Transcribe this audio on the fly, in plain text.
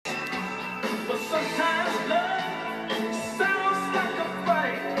But sometimes love sounds like a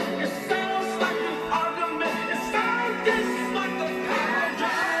fight. It sounds like an argument. It sounds just like a power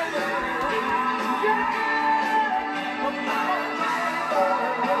driver. Yeah, a power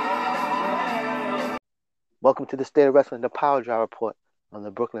driver. Welcome to the State of Wrestling, the Power Drive Report on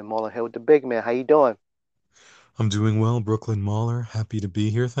the Brooklyn Mall here with the big man. How you doing? I'm doing well, Brooklyn Mahler. Happy to be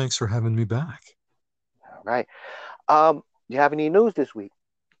here. Thanks for having me back. All right. You have any news this week?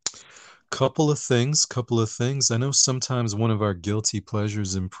 Couple of things. I know sometimes one of our guilty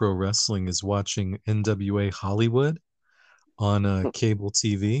pleasures in pro wrestling is watching NWA Hollywood on cable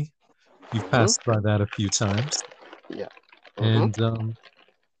TV. You've Mm-hmm. passed by that a few times. Yeah. Mm-hmm. And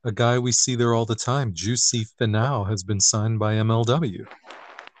a guy we see there all the time, Juicy Finau, has been signed by MLW,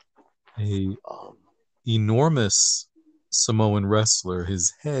 a Um, enormous Samoan wrestler.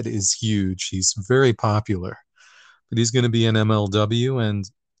 His head is huge. He's very popular. But he's going to be in MLW, and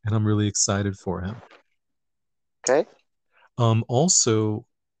I'm really excited for him. okay. Also,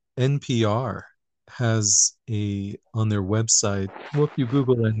 NPR has a on their website. Well, if you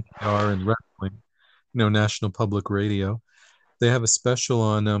Google NPR and wrestling, National Public Radio, they have a special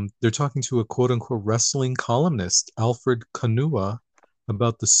on. They're talking to a quote unquote wrestling columnist, Alfred Kanua,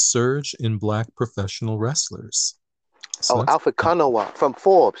 about the surge in black professional wrestlers. So Oh, that's Alfred Kanoa from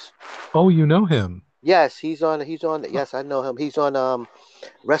Forbes. oh, you know him. Yes, he's on. He's on. Yes, I know him. He's on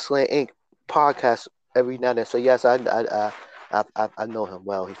Wrestling Inc. podcast every now and then. So yes, I know him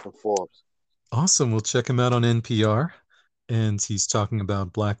well. He's from Forbes. Awesome. We'll check him out on NPR. And he's talking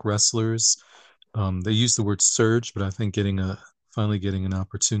about black wrestlers. They use the word surge, but I think finally getting an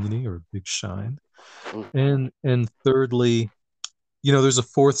opportunity or a big shine. Mm. And thirdly, there's a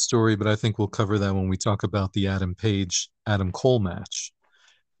fourth story, but I think we'll cover that when we talk about the Adam Page Adam Cole match.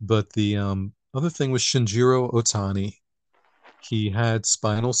 But the other thing was Shinjiro Otani. He had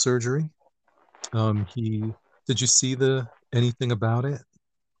spinal surgery. He did you see the anything about it?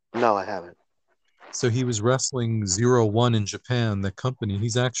 No, I haven't. So he was wrestling Zero One in Japan, the company.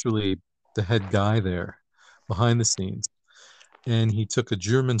 He's actually the head guy there behind the scenes. And he took a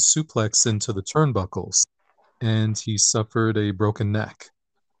German suplex into the turnbuckles and he suffered a broken neck.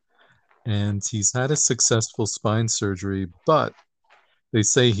 And he's had a successful spine surgery, but they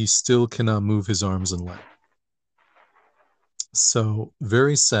say he still cannot move his arms and legs. So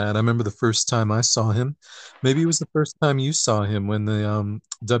very sad. I remember the first time I saw him. Maybe it was the first time you saw him when the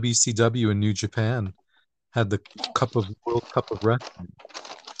WCW in New Japan had the World Cup of Wrestling,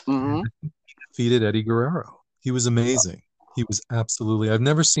 and Mm-hmm. he defeated Eddie Guerrero. He was amazing. He was absolutely. I've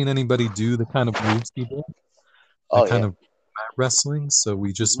never seen anybody do the kind of moves he did, Oh that kind yeah. of wrestling. So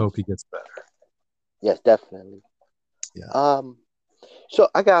we just Mm-hmm. hope he gets better. Yes, definitely. Yeah. Um. So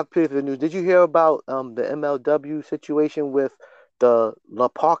I got a piece of news. Did you hear about the MLW situation with the La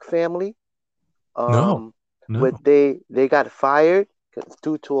Park family? No. Um, with No. they got fired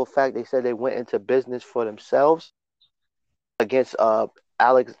due to a fact they said they went into business for themselves against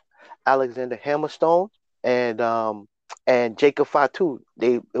Alex Alexander Hammerstone and Jacob Fatu.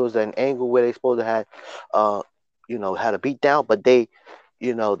 It was an angle where they supposed to have uh had a beat down, but they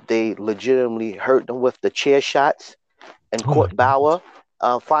legitimately hurt them with the chair shots, and Oh my Court God. Bauer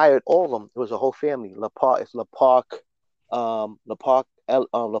fired all of them. It was a whole family. La Park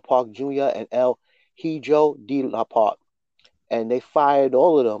Jr. and El Hijo de La Park, and they fired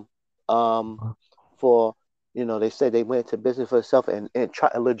all of them for they said they went into business for themselves and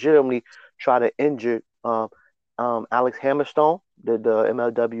legitimately try to injure Alex Hammerstone, the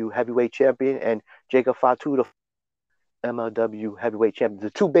MLW heavyweight champion, and Jacob Fatu, the MLW heavyweight champion, the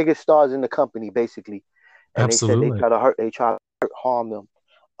two biggest stars in the company, basically. And they said Absolutely. they try to harm them,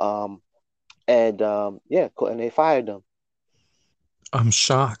 um, and they fired them. I'm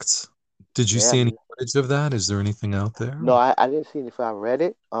shocked. Did you Yeah, see any footage of that? Is there anything out there? no, I didn't see it if I read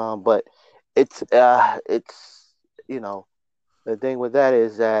it, but it's you know the thing with that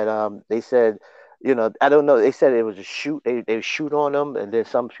is that they said, I don't know. They said it was a shoot. They shoot on them, and then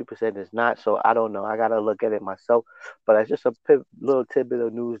some people said it's not. So I don't know. I gotta look at it myself. But it's just a little tidbit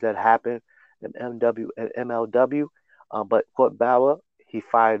of news that happened in MLW. But Court Bauer, he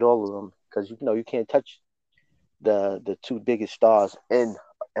fired all of them because you can't touch the two biggest stars in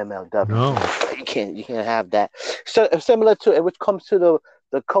MLW. No. You can't have that. So similar to it, which comes to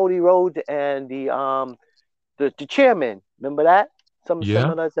the Cody Rhodes and the chairman. Remember that? Some Yeah.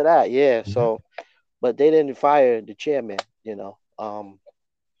 similar to that, yeah. Yeah. So, but they didn't fire the chairman.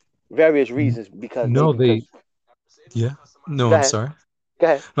 Various N- reasons because No, maybe because yeah. No, go I'm ahead, sorry. go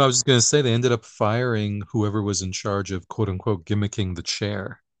ahead. No, I was just going to say they ended up firing whoever was in charge of quote unquote gimmicking the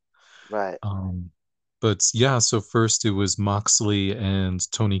chair. Right. Um, But yeah, so first it was Moxley and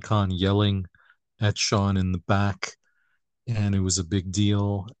Tony Khan yelling at Shawn in the back, and it was a big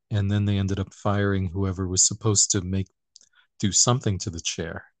deal. And then they ended up firing whoever was supposed to make do something to the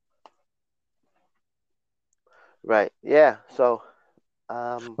chair. Right. Yeah. So,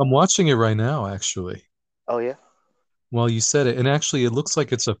 um, I'm watching it right now, actually. oh yeah. While you said it, and actually, it looks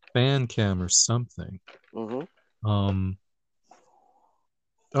like it's a fan cam or something. Mm-hmm. Um.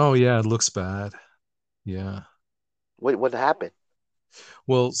 Oh yeah, it looks bad. Yeah. What happened?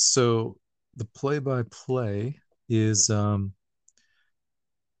 Well, so the play-by-play is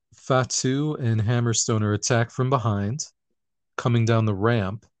Fatu and Hammerstone are attacked from behind, coming down the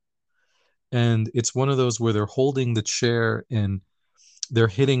ramp, and it's one of those where they're holding the chair and they're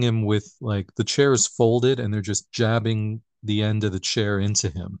hitting him with like the chair is folded and they're just jabbing the end of the chair into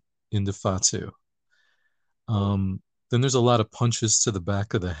him, into Fatu. Mm. Then there's a lot of punches to the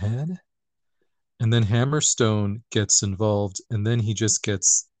back of the head, and then Hammerstone gets involved, and then he just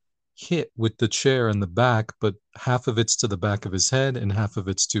gets hit with the chair in the back, but half of it's to the back of his head and half of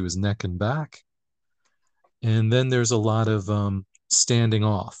it's to his neck and back. And then there's a lot of standing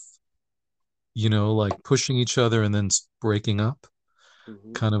off, like pushing each other and then breaking up,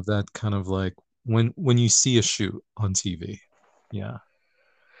 Mm-hmm. kind of that kind of like when you see a shoot on TV. Yeah.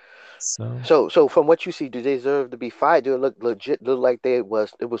 So, So from what you see, do they deserve to be fired? Do it look legit? Look like it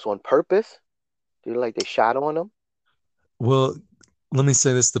was on purpose? Do it look like they shot on them? well, let me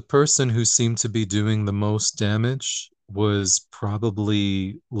say this, the person who seemed to be doing the most damage was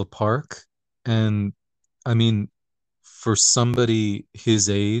probably Lapark. And I mean, for somebody his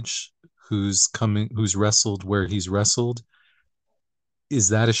age who's wrestled where he's wrestled, is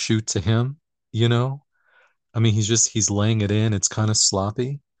that a shoot to him? You know? I mean, he's laying it in. It's kind of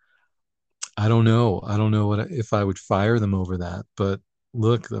sloppy. I don't know. I don't know if I would fire them over that, but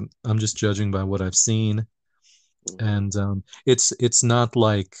look, I'm just judging by what I've seen, Mm-hmm. and it's not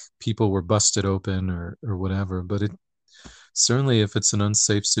like people were busted open or whatever, but it certainly, if it's an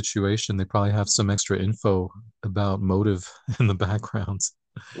unsafe situation, they probably have some extra info about motive in the background.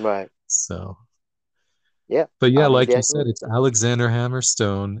 Right. So, Yeah. but yeah, I mean, like you they said, it's Alexander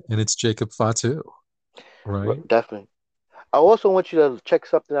Hammerstone and it's Jacob Fatu, right? definitely. I also want you to check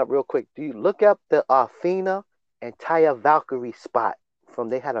something out real quick. Do you look up the Athena and Taya Valkyrie spot from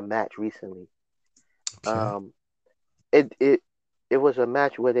they had a match recently? Okay. Um, it it it was a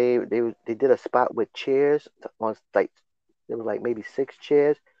match where they did a spot with chairs on like there was like maybe six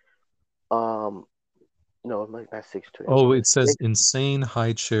chairs. Um, no, not six chairs. It Oh, was it says six. insane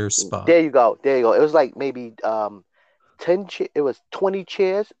high chair spot. There you go. There you go. It was like maybe 10. It was 20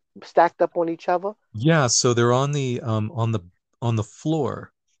 chairs stacked up on each other. Yeah, so they're on the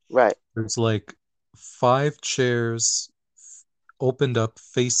floor. Right. There's like five chairs opened up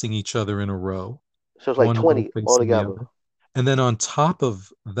facing each other in a row, So it's like one row 20 facing the altogether. other. And then on top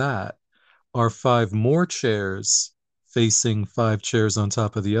of that are five more chairs facing five chairs on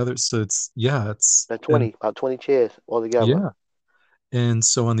top of the other. So it's yeah, it's That and 20, about 20 chairs altogether. yeah. And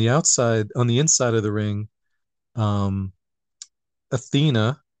so on the inside of the ring, um,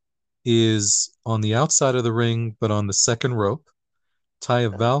 Athena is on the outside of the ring, but on the second rope. Taya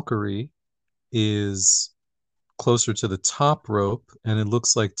Uh-huh. Valkyrie is closer to the top rope, and it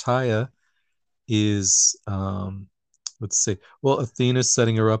looks like Taya is, let's see, well, Athena's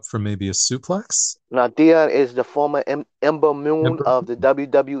setting her up for maybe a suplex. Now, Dion is the former Ember Moon Ember. of the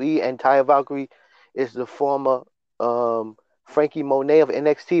WWE, and Taya Valkyrie is the former Frankie Monet of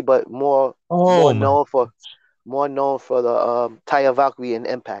NXT, but Oh my! more known for the Taya Valkyrie in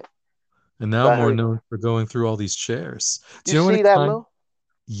Impact. And now So I more heard known for going through all these chairs. you Do you know what see it that, kind? Mo?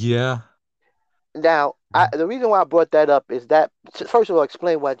 Yeah. Now, the reason why I brought that up is that first of all,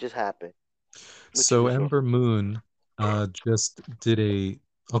 explain what just happened, what you So just saw. Ember Moon just did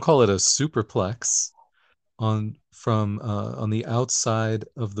I'll call it a superplex on the outside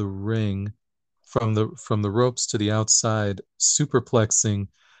of the ring, from the ropes to the outside, superplexing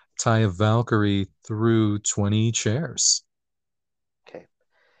Taya Valkyrie through 20 chairs. Okay,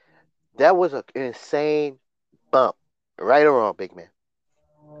 that was an insane bump, right or wrong, big man.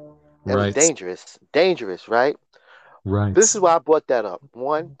 It was Right, dangerous, right? This right. is why I brought that up.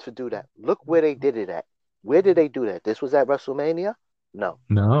 One, to do that. Look where they did it at. Where did they do that? This was at WrestleMania? No.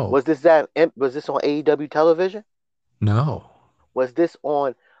 No, Was this on AEW television? no, Was this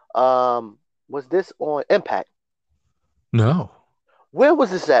on was this on Impact? no. Where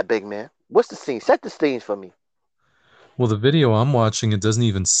was this at, big man? What's the scene? Set the scenes for me. Well, the video I'm watching, it doesn't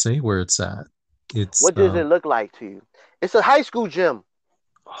even say where it's at. It's What does it look like to you? It's a high school gym.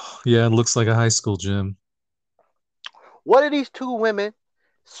 yeah, it looks like a high school gym. What are these two women,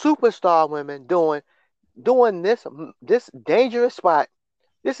 superstar women, doing doing this dangerous spot.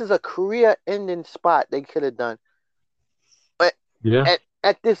 This is a career-ending spot they could have done. But Yeah,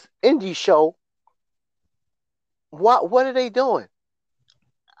 at this indie show, what are they doing?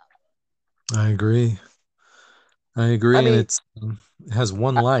 I agree. I I agree, and mean, it has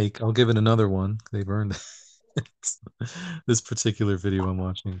one I- like. I'll give it another one. They've earned it. This particular video I'm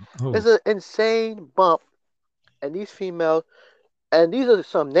watching. it's Oh, an insane bump, and these females, and these are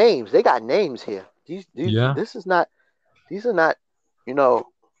some names. They got names here. These yeah, this is not. These are not, you know,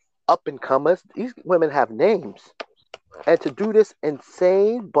 up and comers. These women have names, and to do this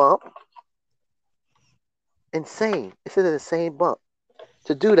insane bump, insane. It's an insane bump.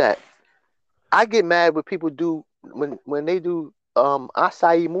 To do that, I get mad when people do when they do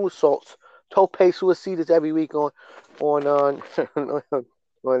acai moonsaults, tope suicidas every week on on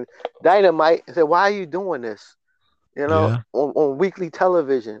Dynamite and say, why are you doing this? yeah. On weekly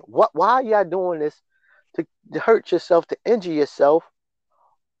television. Why are y'all doing this to hurt yourself, to injure yourself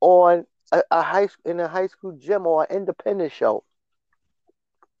on in a high school gym or an independent show?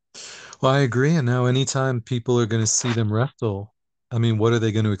 Well, I agree. And now, anytime people are going to see them wrestle, I mean, what are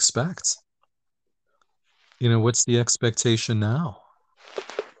they going to expect? What's the expectation now?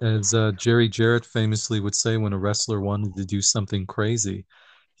 As Jerry Jarrett famously would say, when a wrestler wanted to do something crazy,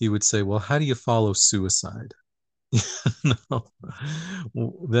 he would say, "Well, how do you follow suicide?" No.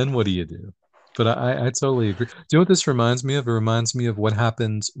 Then what do you do? But I totally agree. Do you know what this reminds me of? It reminds me of what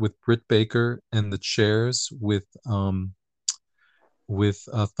happened with Britt Baker and the chairs with Thunder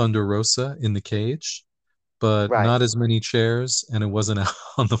Rosa in the cage, but Right. not as many chairs, and it wasn't out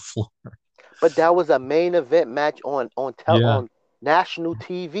on the floor. But that was a main event match Yeah, on national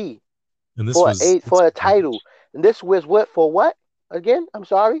TV and this was for a title. And this was what for what? Again? I'm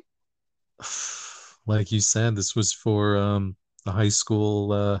sorry. like you said, this was for the high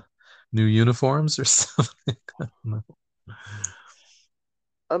school new uniforms or something. I don't know.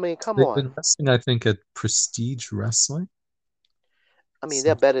 I mean, come They've on. been wrestling, I think, at Prestige Wrestling. I mean,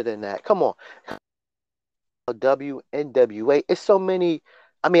 they're Some, better than that. Come on. WNWA. It's so many.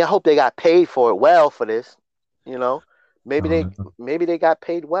 I mean, I hope they got paid for it well for this. You know, I maybe don't they know. maybe they got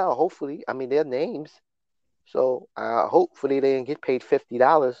paid well. Hopefully, I mean their names. So hopefully they didn't get paid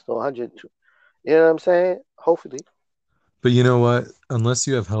 $50 or 100. You know what I'm saying? Hopefully. But you know what? Unless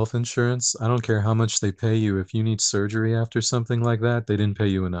you have health insurance, I don't care how much they pay you. If you need surgery after something like that, they didn't pay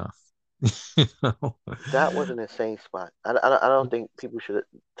you enough. You know? That was an insane spot. I don't think people should have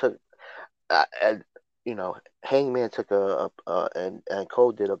took. And Hangman took and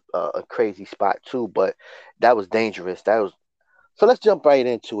Cole did a crazy spot too, but that was dangerous. That was so. Let's jump right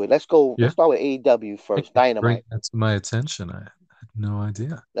into it. Let's go. Yeah, Let's start with AEW thank first. you for bringing Dynamite. that to my attention. I had no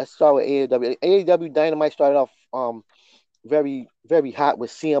idea. Let's start with AEW. AEW Dynamite started off very very hot with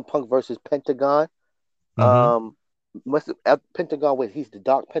CM Punk versus Pentagon. Mm-hmm. Um, Pentagon with he's the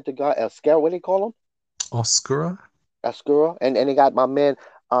Dark Pentagon Oscuro. What do they call him? Oscura? Oscuro. And they got my man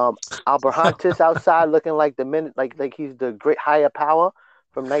Alberhantis outside looking like the minute like he's the great higher power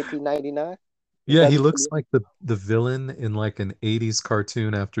from 1999 in Yeah, he looks WCW. like the villain in like an 80s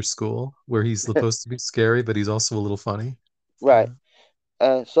cartoon after school where he's supposed to be scary, but he's also a little funny. Right.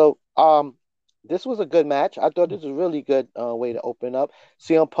 Yeah. So this was a good match. I thought this was a really good way to open up.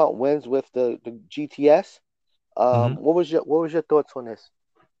 CM Punk wins with the GTS. Hmm. What was your thoughts on this?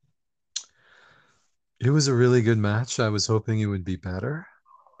 It was a really good match. I was hoping it would be better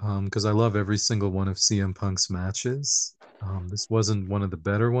because I love every single one of CM Punk's matches. This wasn't one of the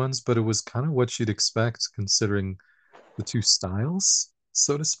better ones, but it was kind of what you'd expect considering the two styles,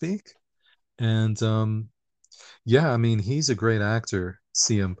 so to speak. And yeah, I mean, he's a great actor,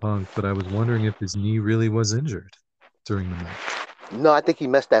 CM Punk, but I was wondering if his knee really was injured during the match. No, I think he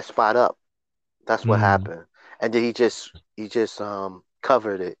messed that spot up. That's what Mm, happened. And then he just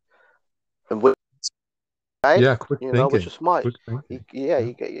covered it. And right? yeah, quick Which thinking. is smart. Quick thinking. Yeah,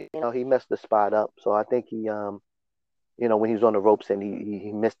 Yeah. he messed the spot up. So I think when he was on the ropes and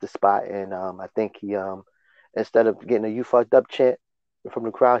he missed the spot, and I think he instead of getting a "you fucked up" chant from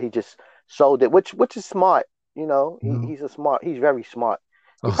the crowd, he just sold it, which is smart. Mm. He's very smart.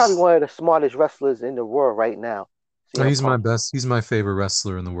 He's probably Oh, one of the smartest wrestlers in the world right now. CM he's my Punk. best. He's my favorite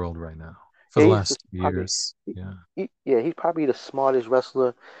wrestler in the world right now for Yeah, the he's last two probably years. Yeah. he's probably the smartest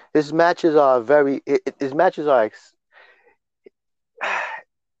wrestler. His matches are his matches are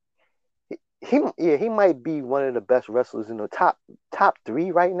he might be one of the best wrestlers in the top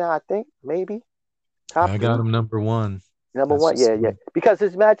three right now. I think maybe top I got three, him number one. number That's one. just Yeah, yeah. me. Because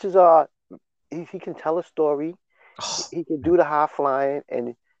his matches are he can tell a story. He, Oh, he can yeah. do the high flying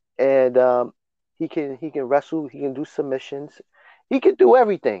and he can wrestle. He can do submissions. He can do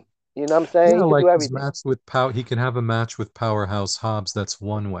everything. You know what I'm saying? Yeah, He could like do his everything. match with he can have a match with Powerhouse Hobbs, that's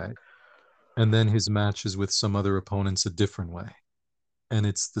one way. And then his matches with some other opponents a different way. And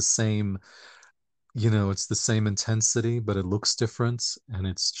it's the same, it's the same intensity, but it looks different. And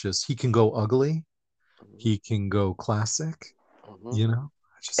it's just, he can go ugly, Hmm. he can go classic, Hmm. you know?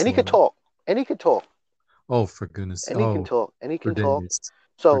 I just And he could love it. talk. And he could talk. Oh, for goodness. And he can Oh, talk. And he for can talk. days.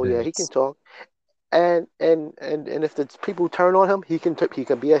 For So yeah, he can days. talk. And if the people turn on him, he can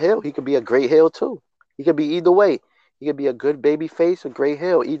be a heel. He could be a great heel too. He could be either way. He could be a good baby face, a great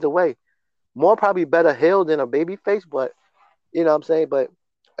heel, either way. More probably better heel than a baby face, but you know what I'm saying? But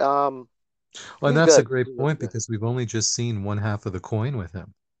um Well, and he's that's a good. great He's really point good. because we've only just seen one half of the coin with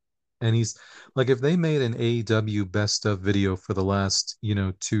him. And he's like, if they made an AEW best of video for the last,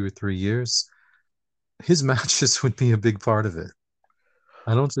 2 or 3 years, his matches would be a big part of it.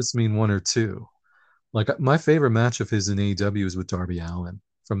 I don't just mean one or two. Like my favorite match of his in AEW is with Darby Allin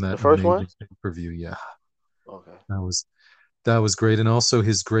from The that first one? amazing pay-per-view. Yeah, Okay. that was that was great, and also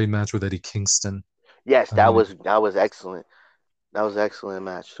his great match with Eddie Kingston. Yes, I mean, that was excellent. That was an excellent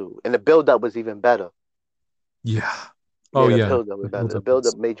match too. And the build up was even better. yeah. Oh Yeah, the yeah, build up was the better. The build-up build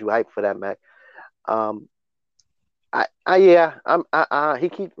up was. made you hype for that match. Um I yeah, he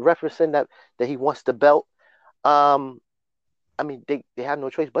keep referencing that he wants the belt. Um I mean they have no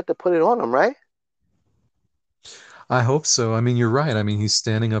choice but to put it on him, right? I hope so. I mean, you're right. I mean, he's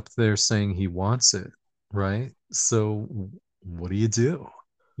standing up there saying he wants it, right? So what do you do?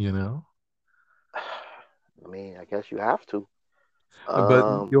 You know? I mean, I guess you have to. But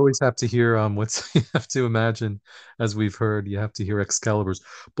Um you always have to hear what's you have to imagine, as we've heard, you have to hear Excalibur's.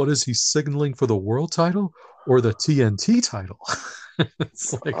 But is he signaling for the world title or the TNT title?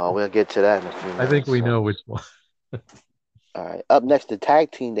 It's like we'll get to that in a few I think minutes. we So know which one. all right. Up next, the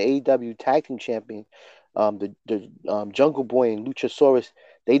tag team, the AEW tag team champion, the Jungle Boy and Luchasaurus.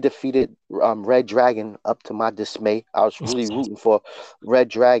 They defeated Red Dragon. Up to my dismay, I was really rooting for Red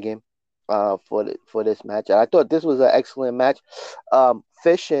Dragon, for this match. I thought this was an excellent match.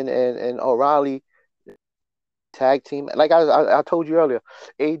 Fish and O'Reilly tag team. Like I told you earlier,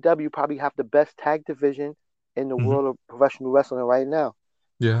 AEW probably have the best tag division in the Mhm. world of professional wrestling right now.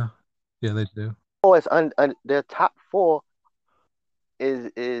 Yeah, yeah, they do. Oh, it's their top four is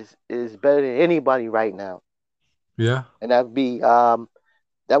better than anybody right now, Yeah. and that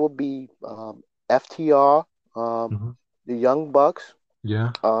would be FTR, Mhm. the Young Bucks.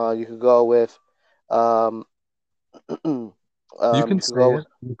 Yeah. You could go with um, You can you could say go it.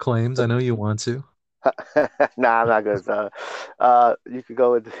 You claims. I know you want to. nah, I'm not gonna. You could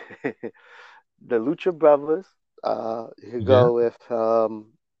go with the Lucha Brothers. You could Yeah. go with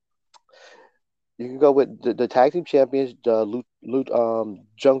you can go with the tag team champions, the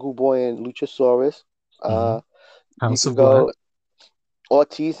Jungle Boy and Luchasaurus. Hmm. Uh, you House can of Black.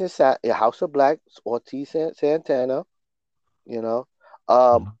 go House of Black, Santana. You know,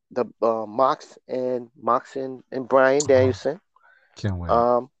 Mhm. the Mox and Brian Oh, Danielson. can't wait.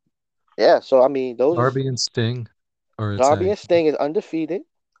 Um, yeah. So I mean, those is Darby and Sting are a Darby tag. and Sting is undefeated.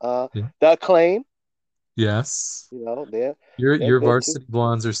 Yeah. The Acclaim. Yes. They're Your good too. varsity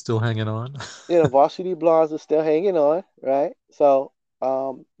blondes are still hanging on. Varsity Blondes are still hanging on, right? So,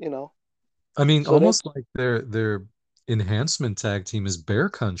 you know, I mean, so they almost like their enhancement tag team is Bear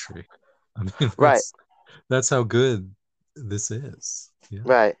Country. I mean, right, that's how good this is. Yeah.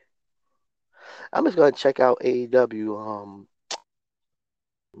 right. I'm just gonna check out AEW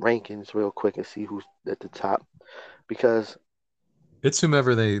rankings real quick and see who's at the top because It's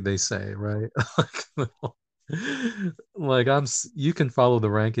whomever they say, right? Like you can follow the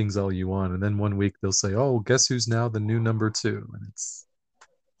rankings all you want, and then one week they'll say, "Oh, guess who's now the new number two?" And it's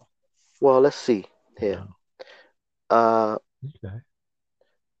well, let's see here. no. Uh, Okay.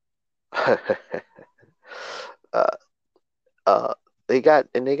 uh, uh, they got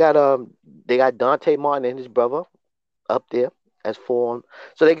Dante Martin and his brother up there as four.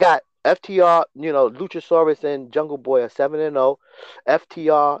 So they got FTR, Luchasaurus and Jungle Boy are 7-0.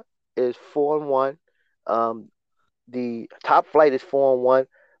 FTR is 4-1. Um, the Top Flight is 4-1.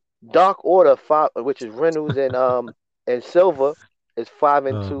 Dark Order five, which is Reynolds and Silver, is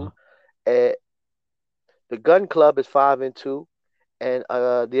 5-2. Uh, And the Gun Club is 5-2, and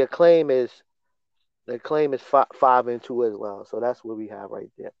the Acclaim is 5-2 as well. So that's what we have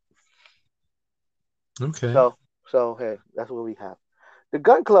right there. okay. So hey, that's what we have. The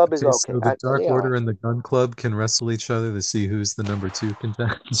Gun Club is Okay, okay. so the They Dark all Order and the Gun Club can wrestle each other to see who's the number two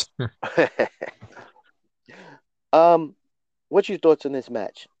contender. right. um, what's your thoughts on this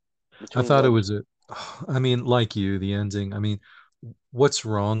match I between thought it them? was I mean, like you, the ending. I mean, what's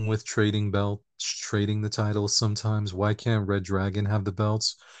wrong with trading the titles sometimes? Why can't Red Dragon have the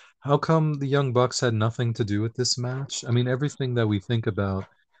belts? How come the Young Bucks had nothing to do with this match? I mean, everything that we think about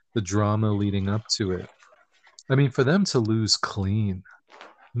the drama leading up to it. I mean, for them to lose clean,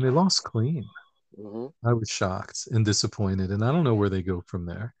 and they lost clean. Hmm. I was shocked and disappointed, and I don't know where they go from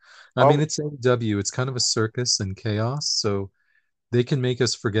there. I mean, Are it's AEW, it's kind of a circus and chaos, so they can make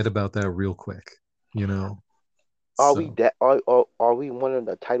us forget about that real quick, you know? are we So, are we wanting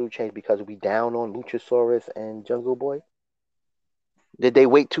a title change because we down on Luchasaurus and Jungle Boy? Did they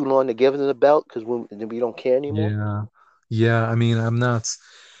wait too long to give them the belt because we don't care anymore? yeah. Yeah, I mean, I'm not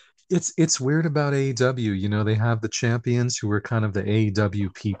it's weird about AEW, they have the champions who are kind of the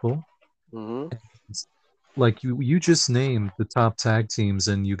AEW people. Hmm. Like you just named the top tag teams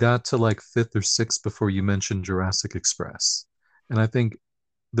and you got to like fifth or sixth before you mentioned Jurassic Express. And I think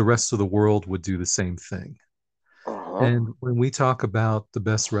the rest of the world would do the same thing. Uh-huh. And when we talk about the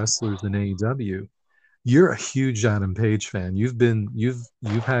best wrestlers in AEW, you're a huge Adam Page fan. You've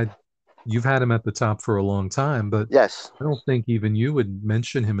had him at the top for a long time, but Yes. I don't think even you would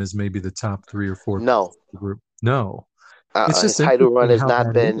mention him as maybe the top three or four No. group. No. It's His just title run interesting has how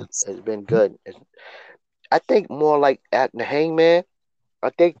not that been is. has been good. I think more like at the Hangman. I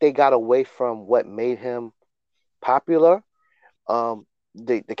think they got away from what made him popular.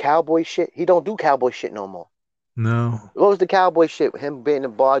 The cowboy shit. He don't do cowboy shit no more. No. What was the cowboy shit? Him being in the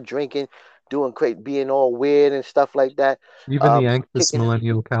bar drinking, doing great, being all weird and stuff like that. Even the anxious Kicking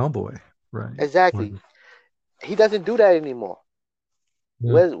millennial cowboy, right? Like, exactly. He doesn't do that anymore.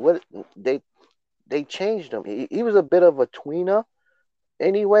 yeah. Where's what they changed him. He was a bit of a tweener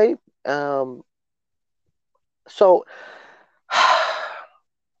anyway. Um, so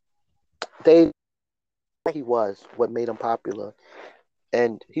they he was what made him popular,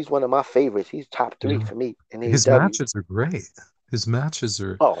 and he's one of my favorites. He's top three Yeah. for me in His AEW. matches are great. His matches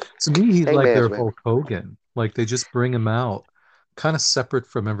are, Oh, to me, he's like Hangman's their man. Hulk Hogan. Like they just bring him out kind of separate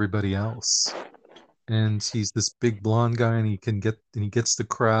from everybody else. And he's this big blonde guy and he gets the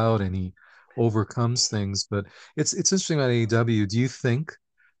crowd and he overcomes things. But it's interesting about AEW. Do you think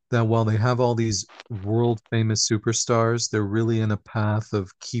that while they have all these world famous superstars, they're really in a path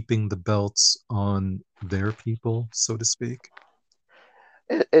of keeping the belts on their people, so to speak?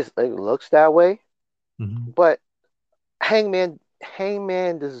 It looks that way, Hmm. but Hangman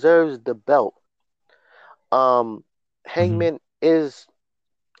deserves the belt. Um, Hmm. Hangman is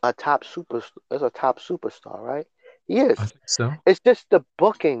a top superstar, right? He I is. think so. It's just the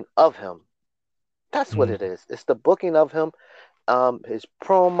booking of him. That's what Mm. it is. It's the booking of him. His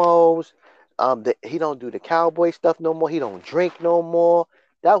promos. He don't do the cowboy stuff no more. He don't drink no more.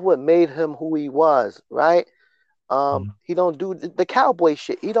 That's what made him who he was, right? Mhm. He don't do the cowboy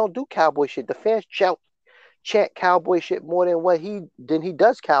shit. He don't do cowboy shit. The fans chant cowboy shit more than he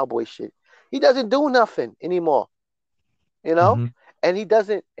does cowboy shit. He doesn't do nothing anymore, you know. Mhm. And he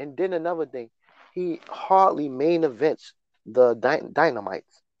doesn't. And then another thing, he hardly main events the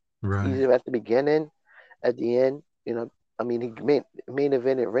dynamites. He's Right. at the beginning, at the end. I mean, he main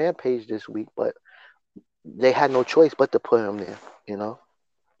evented Rampage this week, but they had no choice but to put him there. You know,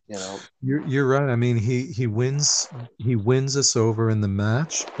 you know, You're right. I mean, he wins us over in the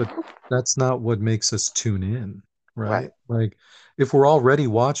match, but that's not what makes us tune in, right? right? Like if we're already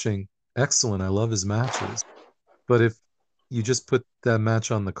watching, excellent. I love his matches. But if you just put that match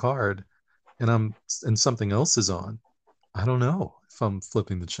on the card and something else is on, I don't know if I'm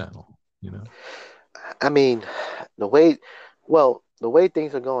flipping the channel. I mean, the way, the way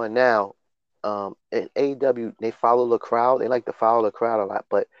things are going now, in AEW, they follow the crowd. They like to follow the crowd a lot,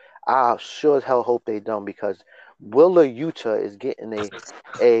 but I sure as hell hope they don't because Willa Utah is getting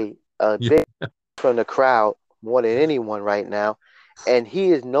a Yeah. big from the crowd more than anyone right now, and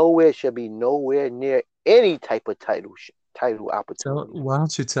he is nowhere should be nowhere near any type of title opportunity. Why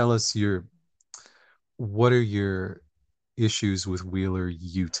don't you tell us what are your issues with Wheeler,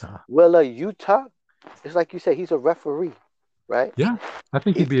 Utah? Willa Utah is like you said, he's a referee, right? Yeah, I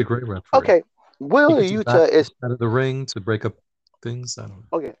think he'd He's be a great referee. okay. He Willa could just Utah back is out of the ring to break up things. I don't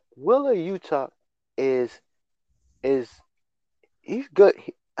know. okay. Willa Utah is is he's good.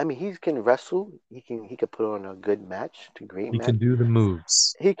 I mean, he can wrestle. He can put on a good match, to great He match. can do the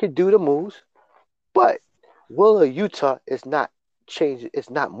moves. He can do the moves, but Willa Utah is not changing. It's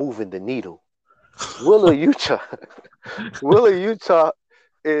not moving the needle. Willa Utah, Willa Utah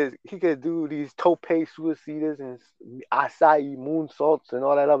is he can do these tope suicidas and acai moonsaults and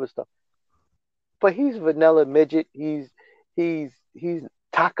all that other stuff. But he's vanilla midget. He's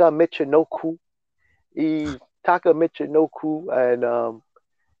Taka Michinoku. He's Taka Michinoku, and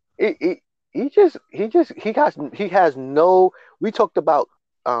it, it he has no. We talked about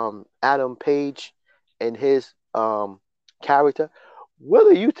Adam Page and his character.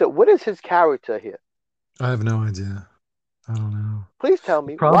 Willa Utah, what is his character here? I have no idea. I don't know. Please tell The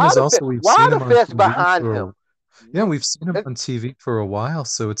me. problem is also we've Why seen are him the on fans TV behind for him? a yeah, we've seen him It- on TV for a while,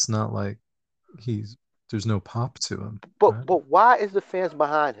 so it's not like he's there's no pop to him, right? but why is the fans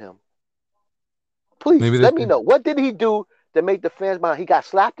behind him? Please Maybe they let me think know. What did he do to make the fans behind? He got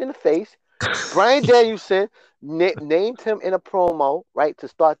slapped in the face. Brian Danielson named him in a promo, right, to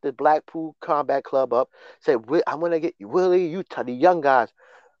start the Blackpool Combat Club up. Said, I'm going to get Willie Utah, the young guys.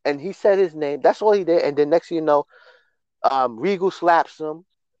 And he said his name. That's all he did. And then next thing you know, Regal slaps him.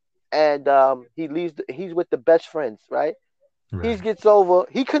 And he leaves. He's with the best friends, right? He right. gets over.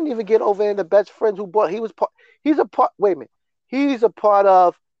 He couldn't even get over in the best friends who bought. He was part. He's a part. Wait a minute. He's a part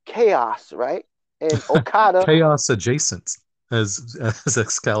of Chaos, right? And Okada, Chaos adjacent, as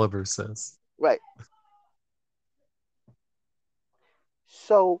Excalibur says. right?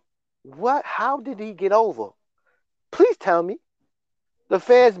 So what? How did he get over? Please tell me. The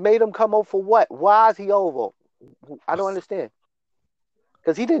fans made him come over for what? Why is he over? I don't understand.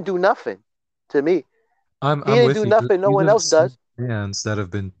 Because he didn't do nothing to me. He I'm didn't with do you. nothing no These one are the else same does. fans that have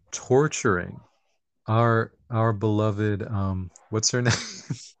been torturing our beloved what's her name?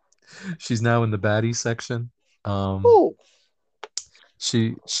 She's now in the baddie section. Um Who?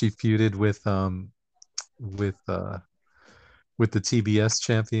 she feuded with uh with the TBS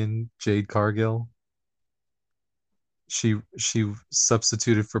champion Jade Cargill. She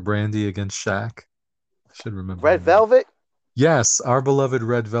substituted for Brandy against Shaq. I should remember her Red name. Velvet? Yes, our beloved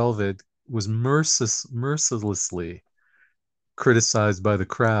Red Velvet was mercilessly criticized by the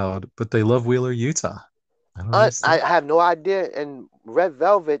crowd, but they love Wheeler, Utah. I don't I understand. have no idea. And Red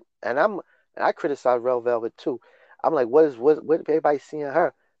Velvet, and I criticize Red Velvet too. I'm like, what everybody seeing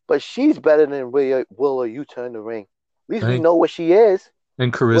her? But she's better than Will or Utah in the ring. At least we Right? know what she is.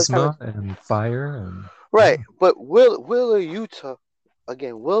 And What kind of charisma and fire and right? yeah. But Will or Utah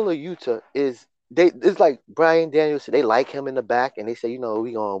again? Will or Utah is they? It's like Brian Daniels. They like him in the back, and they say,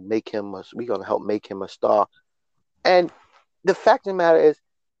 we gonna make him. We gonna help make him a star. And the fact of the matter is,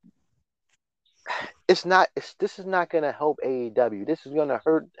 it's not. This is not gonna help AEW. This is gonna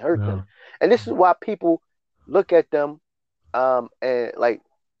hurt them. No. And this is why people look at them and like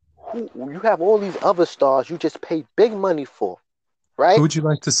who you have all these other stars you just pay big money for, Who right? would you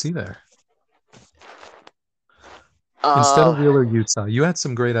like to see there? Instead of Uh Wheeler, Utah, you had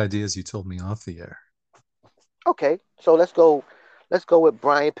some great ideas you told me off the air. okay, so let's go with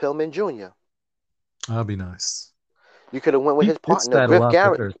Brian Pillman Jr. That'd be nice. You could have went with He his fits partner that a Griff lot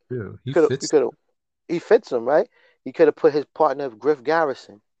Garrett. better too. He You fits. could have he fits him, right? You could have put his partner Griff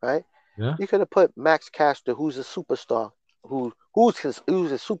Garrison, right? Yeah, You could have put Max Caster, who's a superstar, who's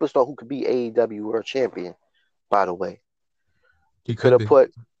a superstar who could be AEW World Champion. By the way, you he could could have be.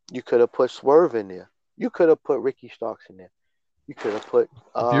 put you could have put Swerve in there. You could have put Ricky Starks in there. You could have put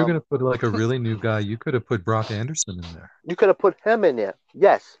If you're gonna put like a really new guy, you could have put Brock Anderson in there. you could have put him in there.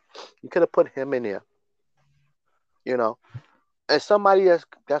 Yes, you could have put him in there. You know, and somebody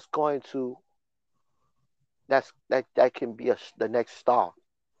that's going to that can be the next star.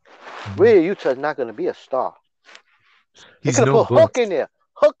 Mhm. Really, Utah's not going to be a star. They He's could have no put Hook in Butch, there.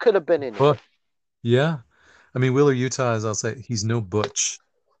 Hook could have been in there. but yeah, I mean Wheeler, Utah, as I'll say, he's no Butch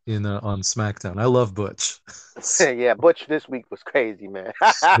in on SmackDown. I love Butch. Yeah, Butch this week was crazy, man.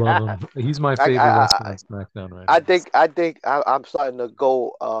 Love I, him. He's my favorite wrestler I on SmackDown right I now. think I'm starting to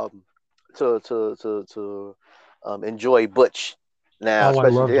go to enjoy Butch now, Oh, I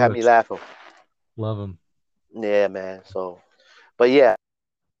especially love they have me Butch. laughing. Love him. Yeah, man. So, but yeah,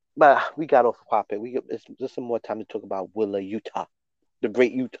 but we got off topic. There's some more time to talk about Willa Utah, the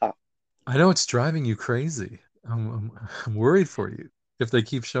great Utah. I know it's driving you crazy. I'm worried for you. If they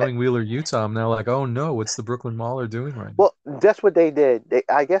keep showing Wheeler, Utah, I'm now like, oh no, what's the Brooklyn Mauler doing right now? Well, that's what they did.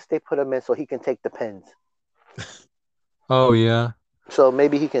 I guess they put him in so he can take the pins. Oh yeah. So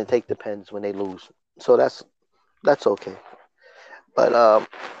maybe he can take the pins when they lose. So that's okay. But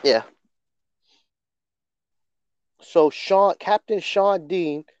yeah. So Captain Sean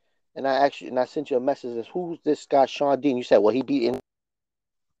Dean, and I sent you a message. As who's this guy, Sean Dean? You said, well, he beat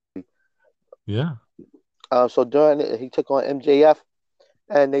in. Yeah. So during it, he took on MJF,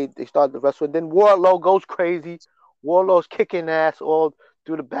 and they started the wrestling. Then Wardlow goes crazy. Wardlow's kicking ass all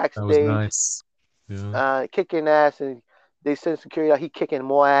through the That was backstage, nice. Yeah. kicking ass, and they send security out. He kicking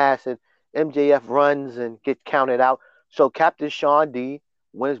more ass, and MJF runs and gets counted out. So Captain Sean D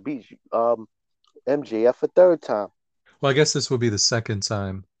wins, beats MJF a third time. Well, I guess this will be the second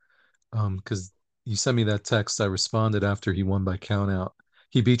time. Because you sent me that text. I responded after he won by count out.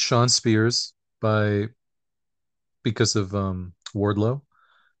 He beat Sean Spears by because of Wardlow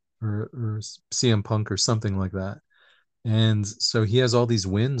or CM Punk or something like that. And so he has all these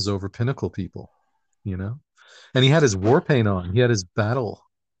wins over Pinnacle people, you know? And he had his war paint on. He had his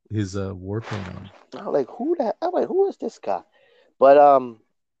war paint on. I'm like, who that? I'm like, who is this guy? But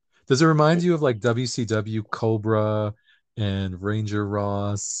Does it remind you of like WCW Cobra and Ranger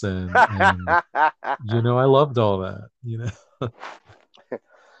Ross and I loved all that.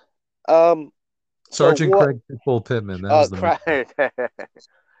 um, so Sergeant what? Craig Pitbull Pittman, that was the man. Cry.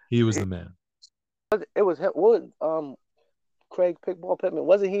 He was the man. It was what? Craig Pickball Pittman,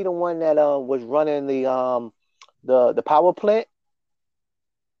 wasn't he the one that was running the power plant?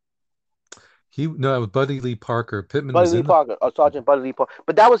 No, it was Buddy Lee Parker. Pittman Buddy was Lee in the Parker, or Sergeant Buddy Lee Parker.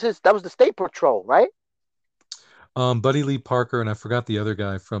 But that was the state patrol, right? Buddy Lee Parker, and I forgot the other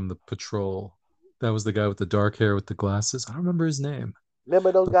guy from the patrol. That was the guy with the dark hair with the glasses. I don't remember his name.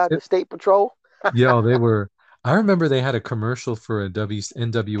 Remember those But guys, the state patrol? yeah, they were. I remember they had a commercial for a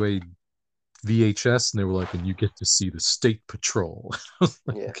NWA VHS, and they were like, "And you get to see the state patrol." I was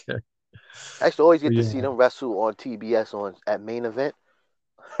like, Yeah. okay. I used to always get But to see yeah, them wrestle on TBS on at main event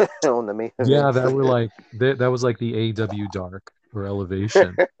on the main yeah, event. that was like the AW Dark or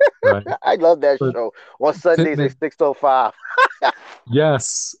Elevation, right? I love that But show on Sundays at Pittman, 6:05.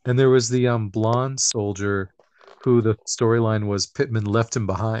 yes, and there was the blonde soldier who the storyline was Pittman left him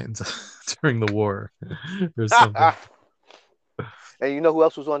behind during the war or something. And you know who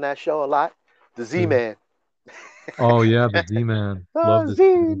else was on that show a lot? The Z Yeah. Man. Oh yeah, the Z-Man. Oh, Loved it. Z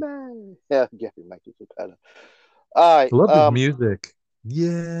Man. Yeah, Jeffrey Michael Capella. All right. Loved his music.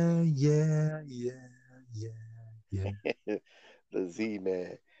 Yeah, yeah, yeah, yeah, yeah. The Z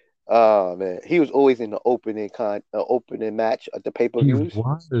Man. Oh man, he was always in the opening match at the pay per He views.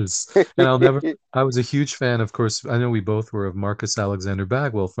 was. And I was a huge fan, of course. I know we both were, of Marcus Alexander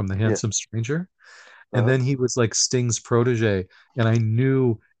Bagwell from The Yeah. Handsome Stranger. And Uh-huh. then he was like Sting's protege. And I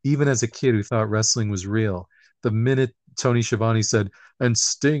knew, even as a kid who thought wrestling was real, the minute Tony Schiavone said, and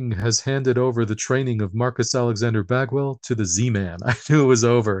Sting has handed over the training of Marcus Alexander Bagwell to the Z-Man, I knew it was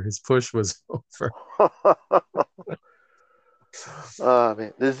over. His push was over. Oh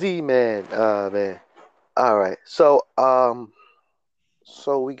man, the Z Man. Oh man. All right. So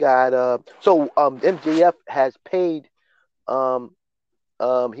we got MJF has paid um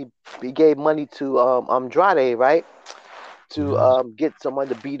he gave money to Andrade, right? To Yeah. get someone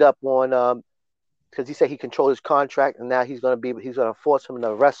to beat up on because he said he controlled his contract and now he's gonna force him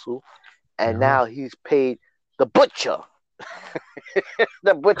to wrestle and Yeah. now he's paid the butcher.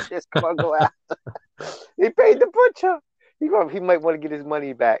 The butcher's gonna go out. He paid the butcher. He might want to get his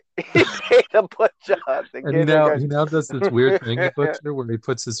money back. He paid the butcher to And get him. he now does this weird thing, the butcher, where he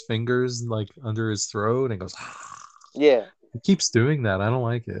puts his fingers like under his throat and goes. Yeah. He keeps doing that. I don't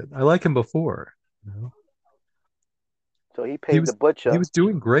like it. I like him before. You know? So he He paid the was he butcher. was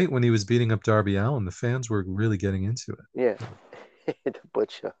doing great when he was beating up Darby Allin. The fans were really getting into it. Yeah. The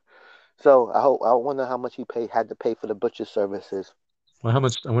butcher. So I wonder how much he had to pay for the butcher services. Well,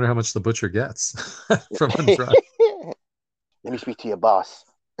 I wonder how much the butcher gets from Andrade. Let me speak to your boss.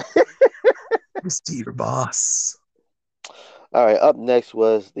 Mr. Your boss. All right. Up next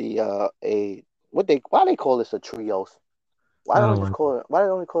was the a why they call this a trios? I don't like it. Why they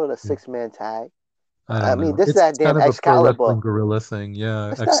only call it a Yeah. 6-man tag? I I don't mean, know. this is It's that kind damn of a pro Excalibur. wrestling gorilla thing. Yeah,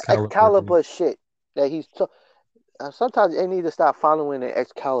 It's that Excalibur. Excalibur shit that he's. Sometimes they need to stop following the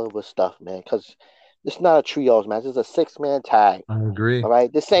Excalibur stuff, man, because it's not a trios match. It's a 6-man tag. I agree. All right,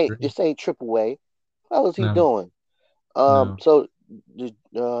 I agree. this ain't Triple A. What was he No, doing? no. So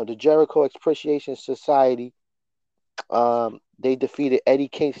the Jericho Appreciation Society, they defeated Eddie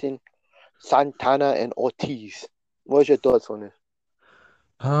Kingston, Santana, and Ortiz. What's your thoughts on this?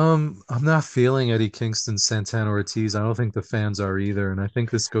 I'm not feeling Eddie Kingston, Santana Ortiz. I don't think the fans are either. And I think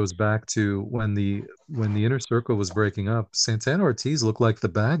this goes back to when the inner circle was breaking up. Santana Ortiz looked like the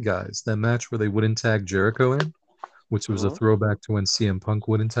bad guys. That match where they wouldn't tag Jericho in, which was a Hmm. throwback to when CM Punk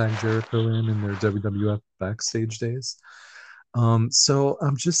wouldn't tag Jericho in their WWF backstage days. So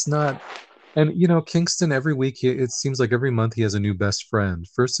I'm just not. And Kingston every week, it seems like every month he has a new best friend.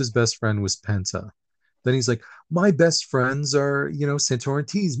 First, his best friend was Penta. Then he's like, my best friends are, Santana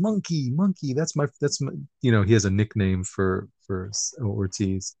Ortiz, Monkey. He has a nickname for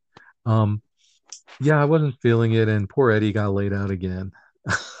Ortiz. Um, yeah, I wasn't feeling it, and poor Eddie got laid out again.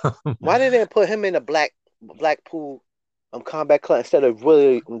 Why didn't they put him in the Blackpool Combat Club instead of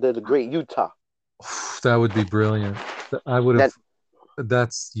really the Great Utah? That would be brilliant. I would have.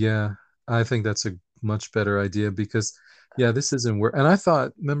 That Yeah, I think that's a much better idea because, yeah, this isn't where. And I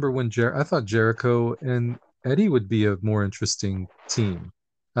thought, remember when I thought Jericho and Eddie would be a more interesting team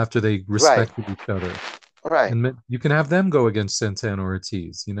after they right, respected each other. right. And you can have them go against Santana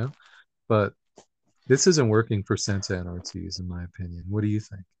Ortiz, but This isn't working for Santana Ortiz, in my opinion. What do you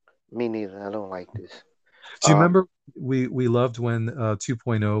think? Me neither. I don't like this. Do you Um, remember we loved when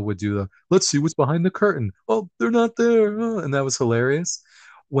 2.0 would do the let's see what's behind the curtain. Oh, they're not there. And that was hilarious.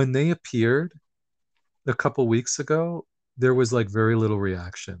 When they appeared a couple weeks ago, there was like very little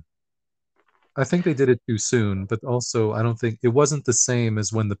reaction. I think they did it too soon, but also I don't think it wasn't the same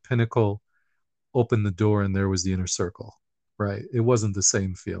as when the Pinnacle opened the door and there was the inner circle, right? It wasn't the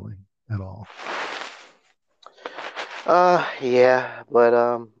same feeling at all. yeah,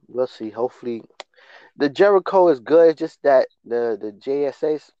 but we'll see. Hopefully, the Jericho is good. It's just that the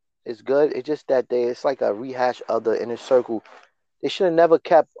JSA is good. It's just that it's like a rehash of the inner circle. They should have never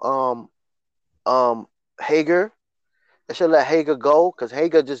kept um Hager. They should let Hager go because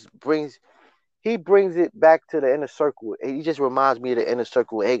Hager just brings it back to the inner circle. He just reminds me of the inner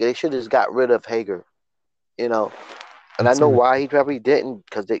circle with Hager. They should have just got rid of Hager, you know. And I That's a know good. why he probably didn't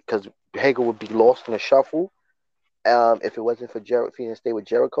because Hager would be lost in the shuffle. If it wasn't for if he didn't stay with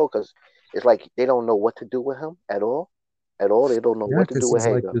Jericho, because it's like they don't know what to do with him at all. At all, they don't know Yeah, what to do because with he's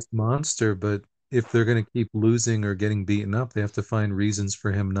like Hager. this monster, but if they're going to keep losing or getting beaten up, they have to find reasons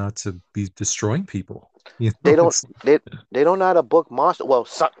for him not to be destroying people. You They know, don't it's they they don't know how to book monster. Well,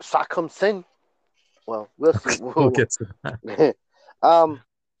 Sakum Sin. Well, we'll see. okay. We'll get to that. um.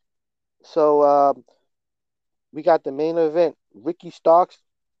 So we got the main event. Ricky Starks,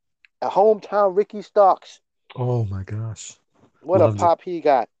 a hometown Ricky Starks. Oh my gosh, What a loved it. pop he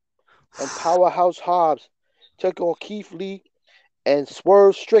got. And Powerhouse Hobbs took on Keith Lee and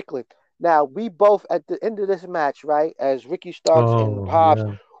Swerve Strickland. Now we both at the end of this match, right, as Ricky Starks and Oh Hobbs,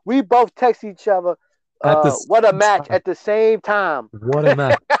 yeah, we both text each other, at the what a same match time. at the same time. What a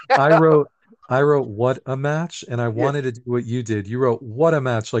match! I wrote, I wrote what a match, and I Yeah, wanted to do what you did. You wrote what a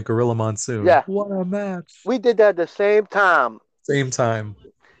match, like Gorilla Monsoon. yeah. What a match! We did that at the same time, Same time.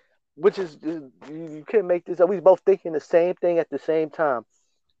 which is you can't make this up. We was both thinking the same thing at the same time.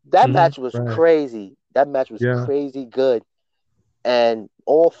 That match was Right. crazy. That match was Yeah. crazy good. And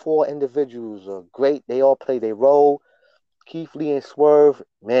all four individuals are great. They all play their role. Keith Lee and Swerve,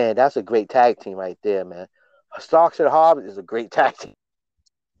 man, that's a great tag team right there, man. Starks and Hobbs is a great tag team.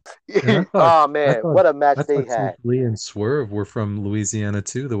 And Oh I man, thought, what a match I they thought Keith had. Lee and Swerve were from Louisiana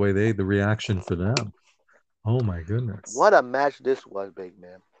too. The reaction for them. Oh my goodness. What a match this was, big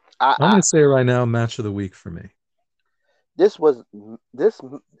man. I, I'm I gonna say right now, match of the week for me. this was this.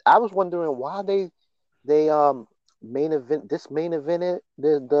 I was wondering why they main evented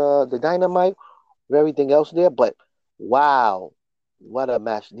the Dynamite with everything else there, but wow, what a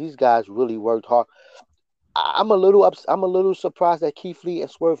match! These guys really worked hard. I'm a little surprised that Keith Lee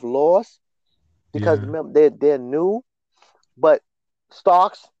and Swerve lost because Yeah. remember they're new, but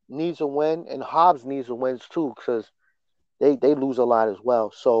Starks needs a win and Hobbs needs a win too because they lose a lot as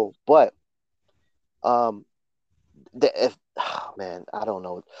well. So, but um, if oh man, I don't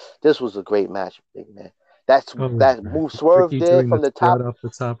know. This was a great match, big man. Oh, it was That great. move Swerve Ricky did doing the from the spread top. off the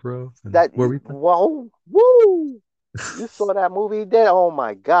top rope, and That were we? whoa woo! You saw that movie he did? Oh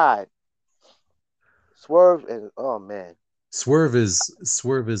my god, Swerve and oh man,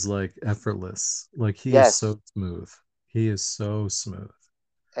 Swerve is like effortless. Like he is yes, so smooth. He is so smooth.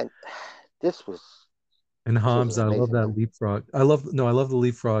 and this was And this was an Hobbs, I love amazing that match. leapfrog. I love the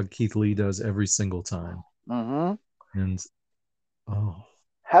leapfrog Keith Lee does every single time. Mm-hmm. And oh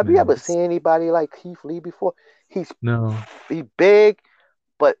Have you man, ever seen anybody like Keith Lee before? He's no, he big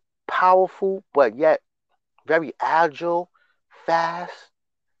but powerful, but yet very agile, fast.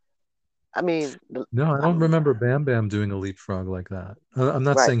 I mean, no, I don't I'm remember Bam Bam doing a leapfrog like that. I'm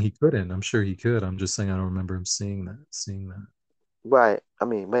not right, saying he couldn't. I'm sure he could. I'm just saying I don't remember him seeing that. right. I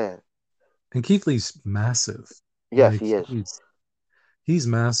mean, man, And Keith Lee's massive. yes, Like he is. he's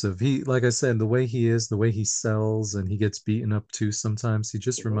massive. He, like I said, the way he is, the way he sells, and he gets beaten up too sometimes. He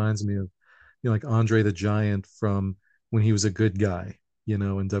just Hmm. reminds me of, like Andre the Giant from when he was a good guy, in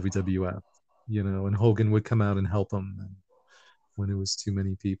WWF, and Hogan would come out and help him when it was too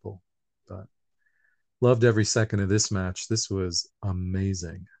many people. But loved every second of this match. This was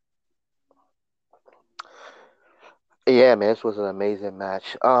amazing. Yeah, man, this was an amazing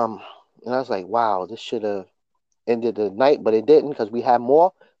match. And I was like, wow, this should have ended the night, but it didn't because we had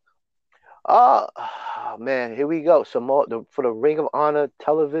more. Oh, man, here we go. Some more for the Ring of Honor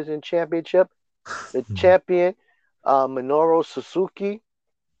Television Championship. The champion, Minoru Suzuki.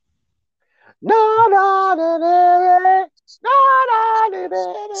 No, no, no, no, no, no,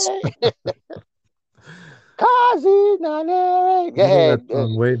 no, Kazi Nanere. Go You know that ahead.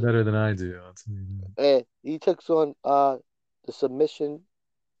 song way better than I do. I'll tell you that. He takes on the submission,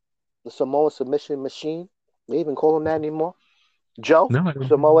 the Samoa submission machine. They even call him that anymore. Joe, No, I didn't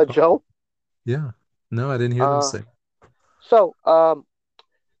hear him Samoa call. Joe. Yeah. No, I didn't hear them Uh, say. so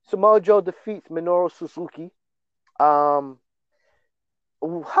Samoa Joe defeats Minoru Suzuki. Um,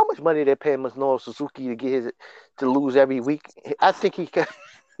 how much money they paying Minoru Suzuki to get his to lose every week? I think he can.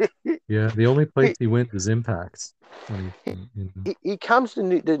 Yeah, the only place he, he went is Impact when he comes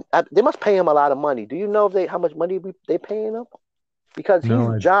to they must pay him a lot of money. Do you know if they how much money they paying him? Because No, he's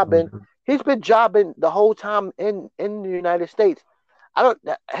I jobbing. don't. He's been jobbing the whole time in the United States. I don't.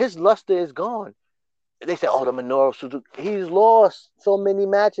 His luster is gone. They say, "Oh, the Minoru Suzuki. He's lost so many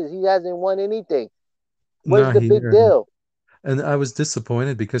matches. He hasn't won anything. What's Not the big here. deal?" And I was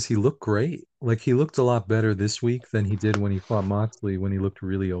disappointed because he looked great. Like he looked a lot better this week than he did when he fought Moxley when he looked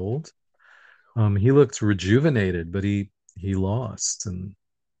really old. He looked rejuvenated, but he lost, and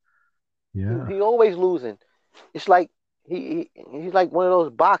yeah. He always losing. It's like he's like one of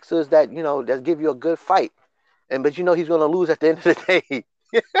those boxers that that give you a good fight, and but he's gonna lose at the end of the day.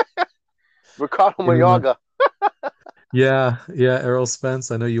 Ricardo You mean like, Mayorga. yeah, yeah, Errol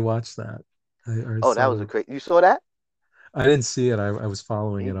Spence. I know you watched that. I Oh, that saw was a that. great. You saw that? I didn't see it. I was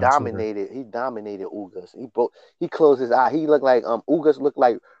following He it on Twitter. dominated. He dominated Ugas. He broke. He closed his eye. He looked like Ugas looked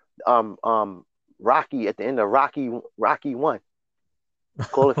like um um Rocky at the end of Rocky one.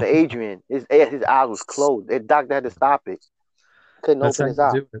 Calling for Adrian. His eyes was closed. The doctor had to stop it. Couldn't That's open how his you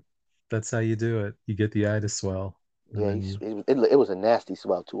eye. do it. That's how you do it. You get the eye to swell, and Yeah, then you. it was a nasty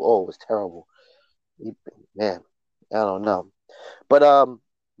swell too. Oh, it was terrible. He, man, I don't know. But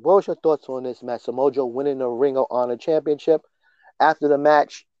what was your thoughts on this match? Samoa Joe winning the Ring of Honor Championship. After the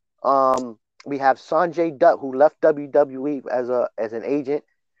match, we have Sanjay Dutt who left WWE as an agent,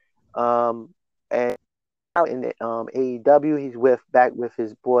 and now in AEW he's back with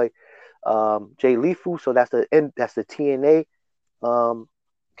his boy Jay Lethal. So that's the TNA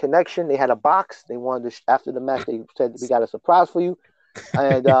connection. They had a box. They wanted to after the match. They said we got a surprise for you,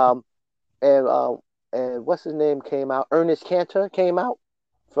 and and uh, and what's his name came out. Ernest Cantor came out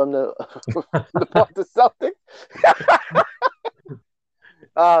from the from the Boston Celtics.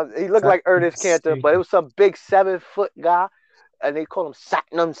 He looked like Ernest Cantor, but it was some big 7 foot guy, and they call him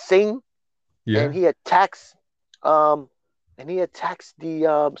Satnam Singh, and Yeah, um, he attacks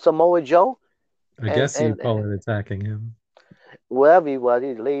the Samoa Joe, I and guess you call it attacking him. wherever he was,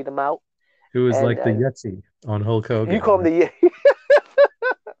 he laid him out, It was and like the Yeti on Hulk you call Hogan. him the.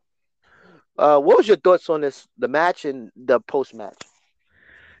 What was your thoughts on the match and the post match?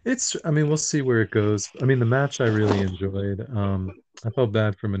 I mean, we'll see where it goes. I mean, the match I really enjoyed. I felt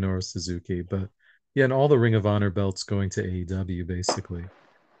bad for Minoru Suzuki, but yeah, and all the Ring of Honor belts going to AEW basically.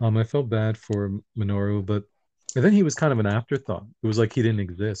 I felt bad for Minoru, but and then he was kind of an afterthought. It was like he didn't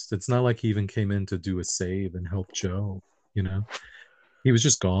exist. It's not like he even came in to do a save and help Joe, you know? He was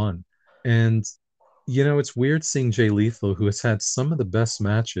just gone. And it's weird seeing Jay Lethal, who has had some of the best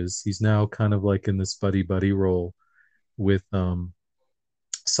matches. He's now kind of like in this buddy buddy role with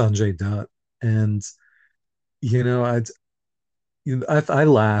Sanjay Dutt. And you know, I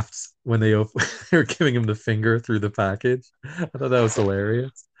laughed when they were giving him the finger through the package. I thought that was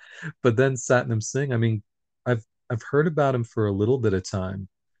hilarious. But then Satnam Singh, I mean, I've heard about him for a little bit of time.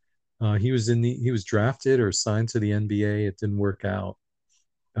 He was drafted or signed to the NBA. It didn't work out.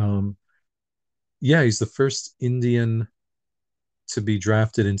 Um, yeah, he's the first Indian to be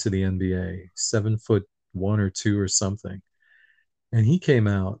drafted into the NBA, 7 foot one or two or something. And he came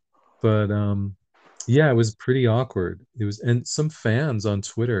out, but yeah, it was pretty awkward. And some fans on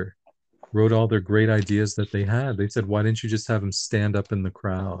Twitter wrote all their great ideas that they had. They said, why didn't you just have him stand up in the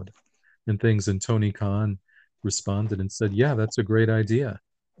crowd and things? And Tony Khan responded and said, yeah, that's a great idea.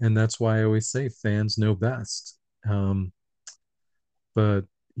 And that's why I always say fans know best. Um, but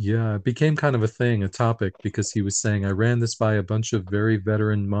yeah, it became kind of a thing, a topic, because he was saying, I ran this by a bunch of very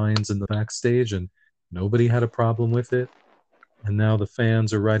veteran minds in the backstage and nobody had a problem with it. And now the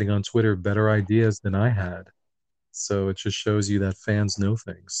fans are writing on Twitter better ideas than I had. So it just shows you that fans know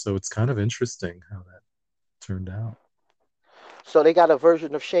things. So it's kind of interesting how that turned out. So they got a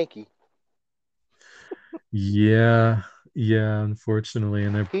version of Shanky. Yeah, yeah, unfortunately.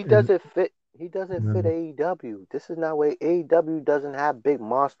 And He and doesn't fit. He doesn't fit no, AEW. This is not where AEW doesn't have big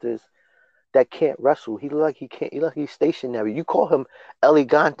monsters that can't wrestle. He look like he can't. He look like he's stationary. You call him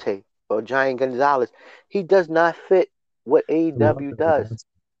Elegante or Giant Gonzalez. He does not fit what I love AEW that does against.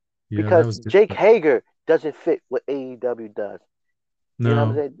 Yeah, that because was Jake different. Hager doesn't fit what AEW does. You know what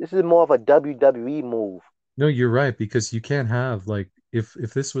I'm No, saying? This is more of a WWE move. no, you're right because you can't have like if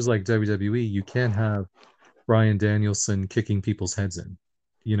this was like WWE, you can't have Bryan Danielson kicking people's heads in.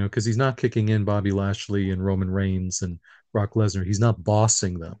 Because he's not kicking in Bobby Lashley and Roman Reigns and Brock Lesnar. He's not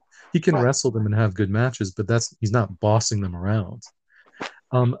bossing them. He can Right. wrestle them and have good matches, but that's he's not bossing them around.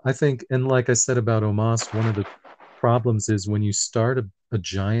 I think, and like I said about Omos, one of the problems is when you start a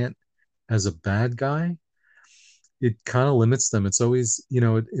giant as a bad guy, it kind of limits them. It's always,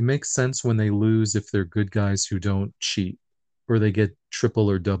 it makes sense when they lose if they're good guys who don't cheat or they get triple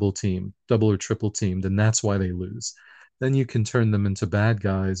or double or triple teamed, and that's why they lose. Then you can turn them into bad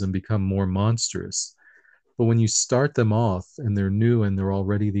guys and become more monstrous. But when you start them off and they're new and they're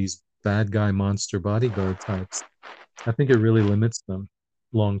already these bad guy monster bodyguard types, I think it really limits them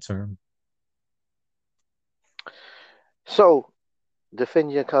long term. So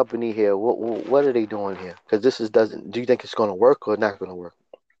defend your company here. What are they doing here? Because this is doesn't. Do you think it's going to work or not going to work?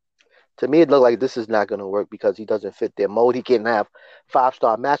 To me, it looked like this is not going to work because he doesn't fit their mode. He can't have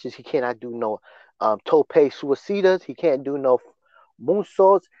 5-star matches. He cannot do no tope suicidas. He can't do no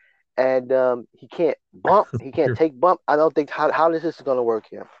moonsaults, and he can't bump. He can't take bump. I don't think how this is going to work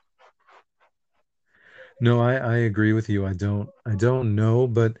here. No, I agree with you. I don't know,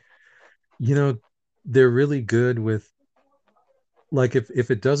 but you know, they're really good with, like, if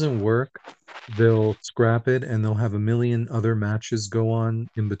it doesn't work, they'll scrap it and they'll have a million other matches go on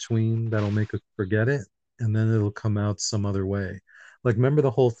in between that'll make us forget it, and then it'll come out some other way. Like, remember the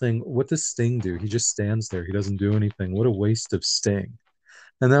whole thing? What does Sting do? He just stands there. He doesn't do anything. What a waste of Sting.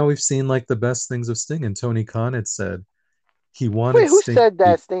 And now we've seen like the best things of Sting. And Tony Khan had said he wanted Wait, who Sting to said be.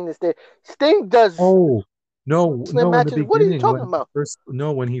 that Sting is there? Sting does Oh, no, slim no, in the matches. What are you beginning talking when he about? first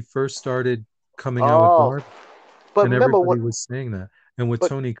no, when he first started coming out with Oh, Bart, but and remember everybody what? was saying that. And what But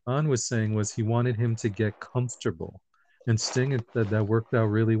Tony Khan was saying was he wanted him to get comfortable. And Sting had said that worked out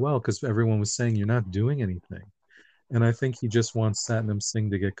really well because everyone was saying you're not doing anything. And I think he just wants Satnam Singh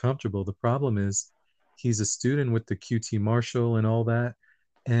to get comfortable. The problem is he's a student with the QT Marshall and all that.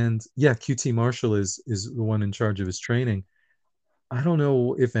 And yeah, QT Marshall is the one in charge of his training. I don't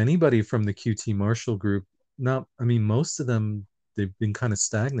know if anybody from the QT Marshall group, not, I mean, most of them, they've been kind of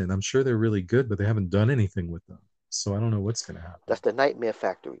stagnant. I'm sure they're really good, but they haven't done anything with them. So I don't know what's going to happen. that's the Nightmare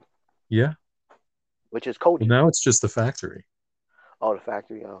Factory, Yeah. which is Well, Cody. now it's just the factory. Oh, the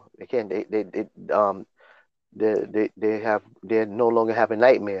factory. Oh, they can't. They're no longer having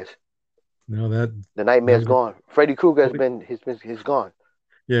nightmares. No, that The that nightmare's was a, gone. Freddy Krueger has Cody, been he's gone.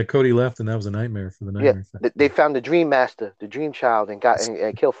 yeah, Cody left, and that was a nightmare for the Yeah, Nightmare they Factory. found the Dream Master, the Dream Child,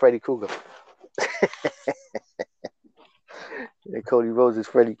 and killed Freddy Krueger. And Cody Rhodes is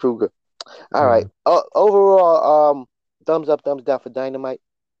Freddy Krueger. All right. Yeah. Overall, thumbs up, thumbs down for Dynamite.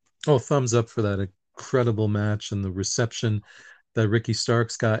 Oh, thumbs up for that incredible match and the reception that Ricky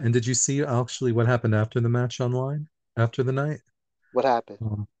Starks got. And did you see actually what happened after the match online after the night? What happened?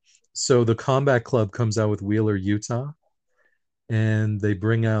 Um, so the Combat Club comes out with Wheeler, Utah, and they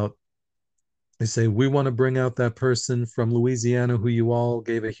say, we want to bring out that person from Louisiana who you all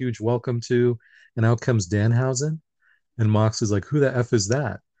gave a huge welcome to. And out comes Danhausen. And Mox is like, who the F is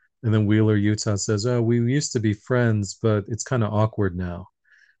that? And then Wheeler, Utah says, oh, we used to be friends, but it's kind of awkward now.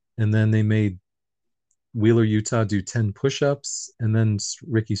 And then they made Wheeler, Utah do 10 push ups. And then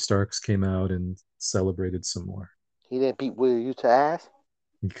Ricky Starks came out and celebrated some more. He didn't beat Will Utah ass.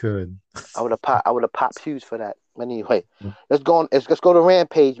 He could. I would have popped shoes for that. Anyway, let's go to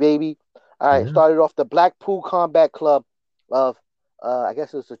Rampage, baby. All right, Yeah. started off the Blackpool Combat Club of I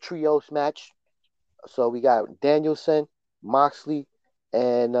guess it's a trios match. So we got Danielson, Moxley,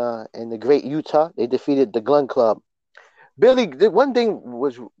 and the Great Utah. They defeated the Gun Club. Billy. The one thing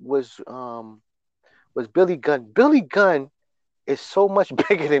was Billy Gunn. Billy Gunn is so much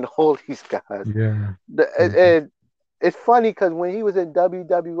bigger than all these guys. Yeah. Yeah. And it's funny because when he was in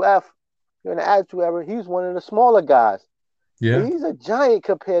WWF during the Attitude Era, he's one of the smaller guys. But Yeah. he's a giant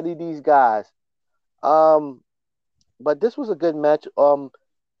compared to these guys. Um, but this was a good match.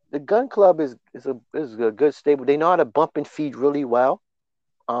 The Gun Club is a good stable. They know how to bump and feed really well.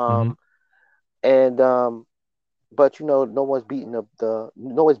 Hmm. Um, and but no one's beating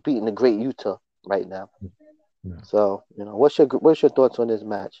the Great Utah right now. No. So what's your thoughts on this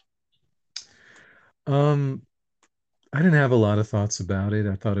match? Um, I didn't have a lot of thoughts about it.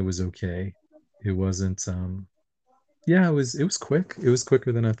 I thought it was okay. It wasn't yeah, it was quick. It was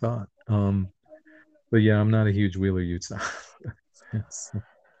quicker than I thought. But yeah, I'm not a huge Wheeler Utah. Yes.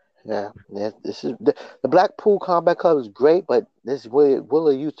 Yeah. This is the Blackpool Combat Club is great, but this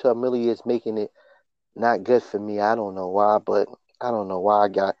Willa Utah really is making it not good for me. I don't know why, but I don't know why I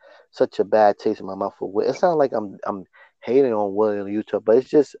got such a bad taste in my mouth for Will. It's not like I'm hating on Will Utah, but it's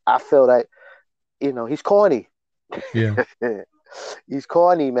just I feel like he's corny. Yeah. He's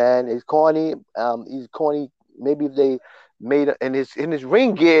corny, man. He's corny. He's corny. Maybe they made and his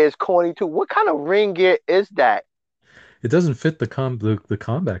ring gear is corny too. What kind of ring gear is that? It doesn't fit the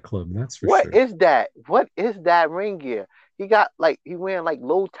Combat Club, that's for What sure. is that? What is that ring gear? He got like he wearing like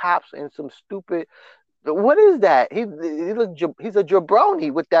low tops and some stupid. What is that? He's a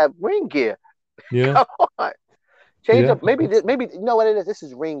jabroni with that ring gear. Yeah, Come on, change yeah. up. Maybe you know what it is. This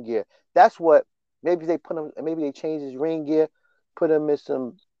is ring gear. That's what. Maybe they put him. Maybe they changed his ring gear. Put him in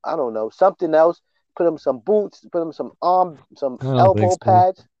some. I don't know something else. Put him some boots. Put him some I don't think elbow so.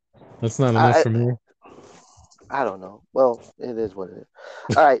 pads. That's not enough I for me. I don't know. Well, it is what it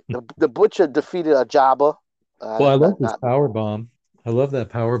is. All right, the butcher defeated a jobber. Well, I That's love not his not. power bomb. I love that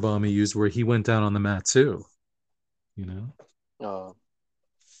power bomb he used where he went down on the mat too. You know, Uh,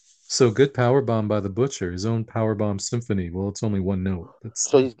 so good power bomb by the butcher. His own power bomb symphony. Well, it's only one note, but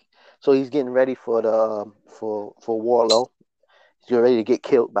so still. he's getting ready for the for Warlow. He's ready to get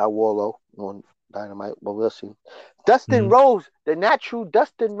killed by Warlow on Dynamite, but we'll see. Dustin Mhm. Rhodes, the natural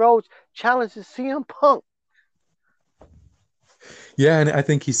Dustin Rhodes, challenges CM Punk. Yeah, and I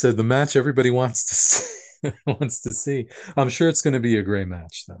think he said the match everybody wants to see, wants to see. I'm sure it's going to be a great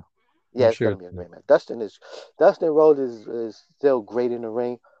match, though. Yeah, I'm it's sure. gonna be a great match. Dustin Rhodes is still great in the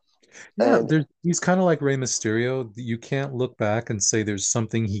ring, Yeah, and he's kind of like Rey Mysterio. You can't look back and say there's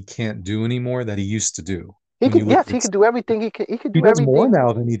something he can't do anymore that he used to do. When you look at he it, could do everything. He could he do does more everything.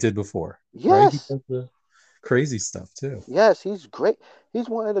 now than he did before, right? He Yes, does the crazy stuff too. yes, he's great. He's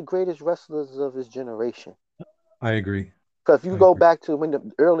one of the greatest wrestlers of his generation. I agree. Because if you I go agree. back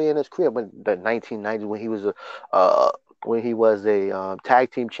to early in his career, when the 1990s, uh, when he was a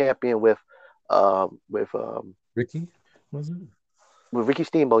tag team champion Ricky, was it? with Ricky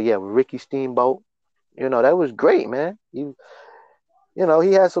Steamboat, yeah, with Ricky Steamboat. You know that was great, man. He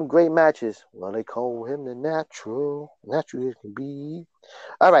had some great matches. Well, they call him the natural as can be.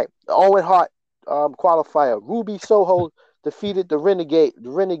 All right, Owen Hart qualifier. Ruby Soho defeated one of the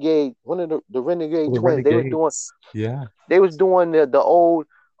Renegade Well, the twins. Renegades. Yeah. They was doing the old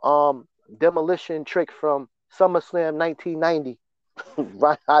demolition trick from SummerSlam 1990,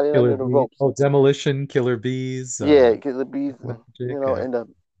 right out Killer under the Bees. ropes. Oh, Demolition, Killer Bees, Yeah, because it be Magic.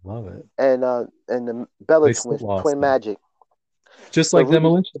 Love it. and the Bella They still twins, lost Twin though. Magic. Just But like Ruby,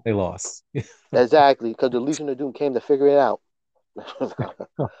 Demolition, they lost. exactly, because the Legion of Doom came to figure it out.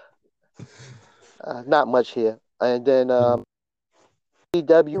 Not much here. And then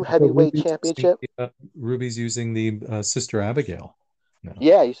AEW So Heavyweight Championship. Ruby's using the Sister Abigail. No.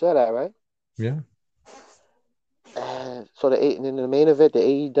 Yeah, you saw that, right? Yeah. And so and in the main event, the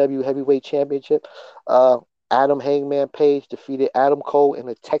AEW Heavyweight Championship, uh, Adam Hangman Page defeated Adam Cole in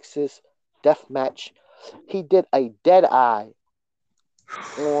a Texas death match. He did a dead eye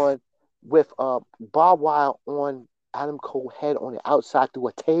on with barbed wire on Adam Cole's head on the outside through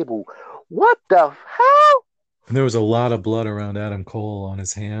a table. What the hell? And there was a lot of blood around Adam Cole on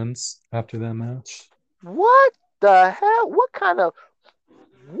his hands after that match. What the hell? What kind of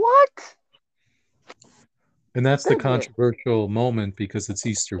what? And that's the They did. controversial moment because it's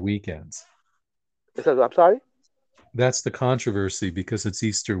Easter weekend. I'm sorry. That's the controversy because it's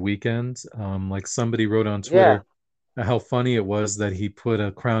Easter weekend. Like somebody wrote on Yeah, Twitter how funny it was that he put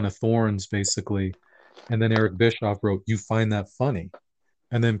a crown of thorns basically. And then Eric Bischoff wrote, "You find that funny?"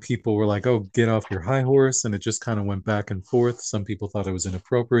 And then people were like, "Oh, get off your high horse." And it just kind of went back and forth. Some people thought it was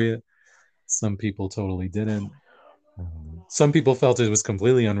inappropriate. Some people totally didn't. Some people felt it was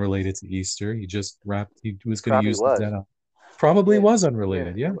completely unrelated to Easter. He was going to probably use the was. dead. Probably Yeah, was yeah,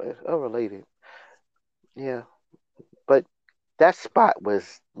 unrelated. Yeah. it's unrelated. Yeah, but that spot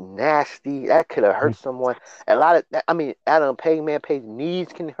was nasty. That could have hurt someone. A lot of, I mean, Adam Page's knees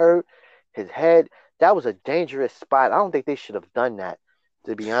can hurt, his head. That was a dangerous spot. I don't think they should have done that,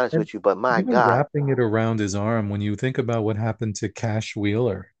 to be honest And with you. But my even God, wrapping it around his arm, when you think about what happened to Cash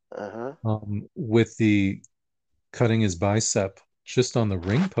Wheeler uh huh. with the cutting his bicep just on the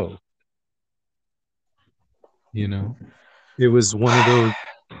ring post, you know, it was one of those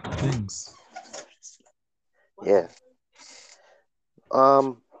things. Yeah.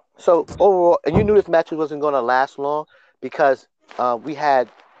 Um. So overall, and you knew this match wasn't going to last long because we had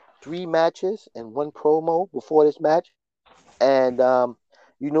three matches and one promo before this match, and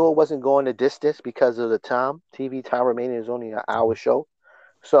you knew it wasn't going the distance because of the time. TV time remaining is only an hour show,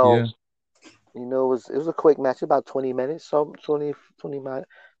 so Yeah. it was a quick match, about 20 minutes, so 20, That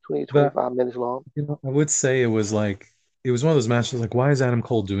 25 minutes long. I would say it was one of those matches like, why is Adam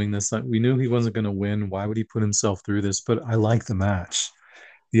Cole doing this? Like, we knew he wasn't going to win. Why would he put himself through this? But I like the match.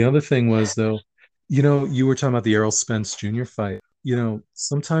 The other thing was though, you were talking about the Errol Spence Jr. fight.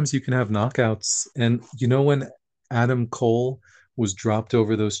 Sometimes you can have knockouts, and when Adam Cole was dropped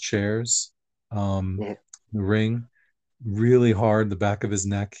over those chairs, Yeah. the ring really hard, the back of his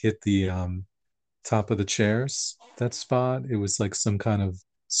neck hit top of the chairs, that spot. It was like some kind of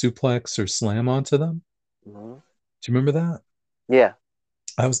suplex or slam onto them. Hmm. Do you remember that? Yeah,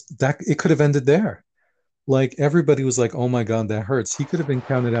 I was that it could have ended there. Like everybody was like, "Oh my God, that hurts." He could have been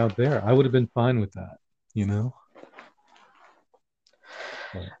counted out there. I would have been fine with that, you know?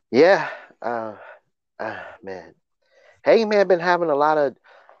 But yeah. Man, Hangman been having a lot of.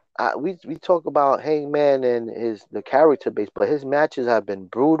 We talk about Hangman and the character base, but his matches have been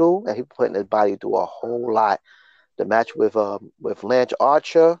brutal, and he putting his body through a whole lot. The match with Lance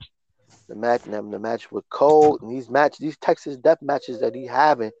Archer, the match with Cole, and these Texas Death matches that he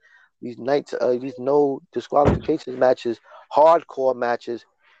having, these nights, these no disqualifications matches, hardcore matches.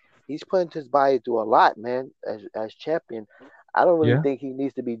 He's putting his body through a lot, man, as champion. I don't really yeah, think he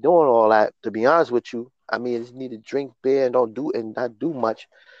needs to be doing all that. To be honest with you, I mean, he just need to drink beer and don't do and not do much.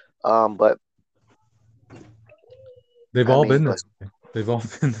 But they've I all mean, been but this way. They've all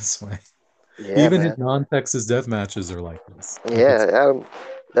been this way. yeah, Even his man, non-Texas death matches are like this. Like it's yeah.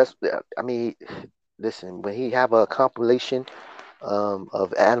 That's I mean, listen, when he have a compilation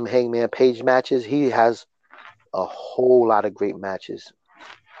of Adam Hangman Page matches, he has a whole lot of great matches,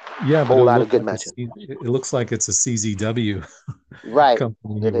 yeah, but whole it'll lot look of good like matches. it looks like it's a CZW Right,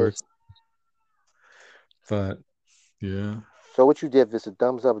 company he it is. works. But yeah, So what you did is a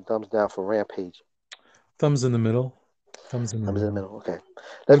thumbs up, a thumbs down for Rampage. thumbs in the middle. Thumbs in the Thumbs in the middle. middle. Okay,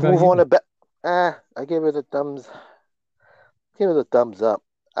 What let's about move on you? to I gave it a thumbs. Give it a thumbs up.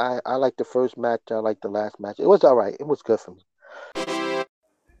 I like the first match. I like the last match. It was all right. It was good for me.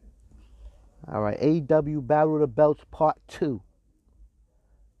 All right, AEW Battle of the Belts Part 2.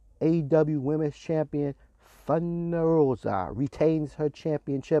 AEW Women's Champion Thunder Rosa retains her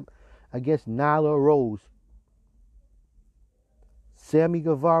championship against Nyla Rose. Sammy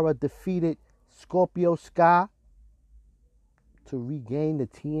Guevara defeated Scorpio Sky to regain the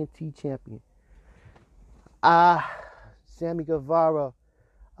TNT champion. Sammy Guevara,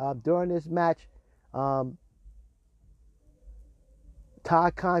 during this match, um,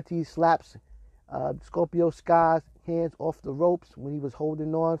 Ty Conti slaps Scorpio Sky's hands off the ropes when he was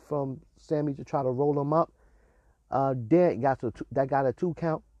holding on from Sammy to try to roll him up. That got a 2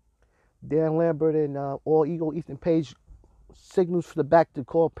 count. Dan Lambert and All Eagle Ethan Page signals for the back to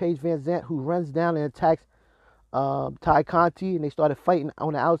call Paige Van Zant, who runs down and attacks Ty Conti, and they started fighting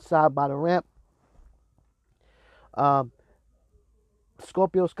on the outside by the ramp. Um,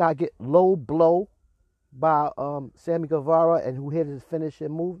 Scorpio Sky get low blow by Sammy Guevara, and who hit his finishing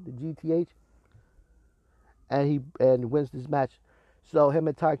move, the GTH, and he wins this match. So him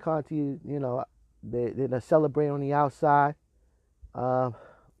and Ty Conti, they're celebrating on the outside, um,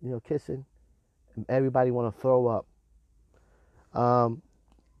 kissing. Everybody want to throw up. Um,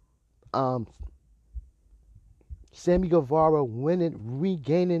 um, Sammy Guevara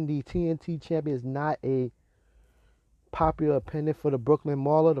regaining the TNT champion is not a popular opinion for the Brooklyn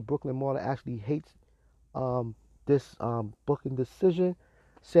Mauler. The Brooklyn Mauler actually hates this booking decision.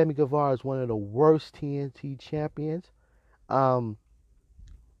 Sammy Guevara is one of the worst TNT champions. Um,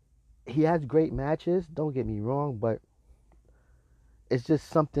 he has great matches, don't get me wrong, but it's just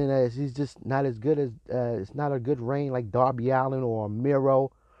something that he's just not as good as it's not a good reign like Darby Allin or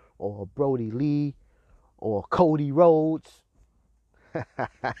Miro or Brody Lee or Cody Rhodes.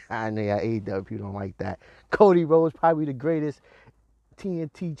 I know AEW don't like that. Cody Rhodes probably the greatest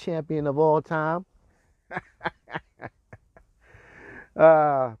TNT champion of all time.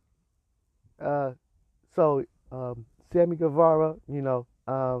 Uh, uh, so Sammy Guevara,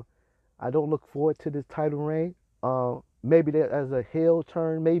 I don't look forward to this title reign. Maybe that as a heel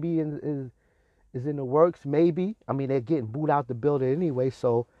turn, maybe is in the works. Maybe I mean they're getting booed out the building anyway,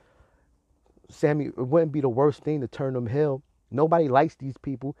 so Sammy, it wouldn't be the worst thing to turn them heel. Nobody likes these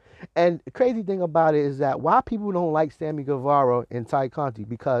people. And the crazy thing about it is that why people don't like Sammy Guevara and Ty Conti,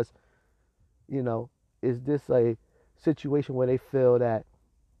 because, is this a situation where they feel that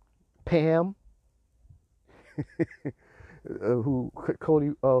Pam,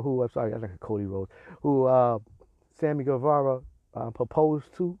 I'm sorry, I like Cody Rhodes, who Sammy Guevara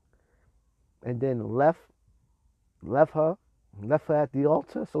proposed to and then left her, left her at the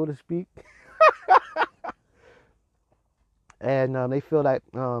altar, so to speak. And they feel that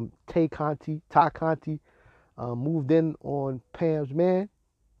Ty Conti, moved in on Pam's man,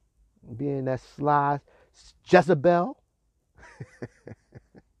 being that sly Jezebel.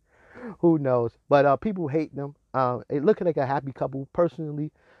 Who knows? But people hate them. It looking like a happy couple.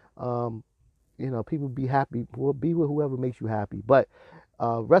 Personally, um, people be happy. Well, be with whoever makes you happy. But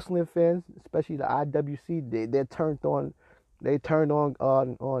wrestling fans, especially the IWC, they're turned on. They turned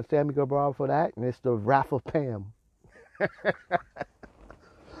on Sammy Guevara for that, and it's the wrath of Pam.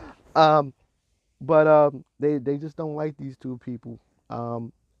 Um, But they just don't like these two people.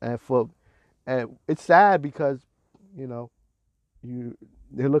 Um, and for and it's sad because you know you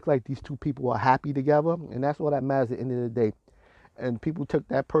they look like these two people are happy together, and that's all that matters at the end of the day. And people took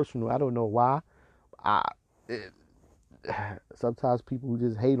that personal. I don't know why. I it, Sometimes people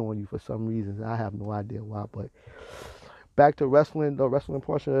just hate on you for some reason. I have no idea why. But back to wrestling. The wrestling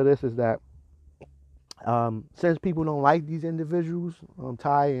portion of this is that since people don't like these individuals,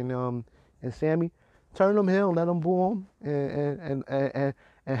 Ty and Sammy, turn them heel, let them boo them, and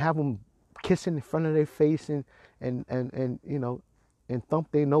have them kissing in front of their face and and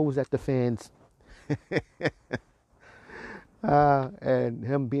thump their nose at the fans. And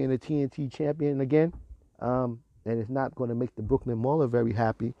him being a TNT champion again, and it's not going to make the Brooklyn Mauler very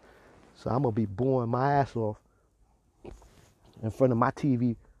happy. So I'm gonna be booing my ass off in front of my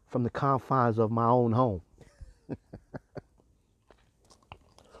TV from the confines of my own home.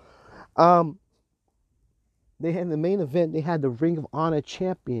 Um, they had the main event. They had the Ring of Honor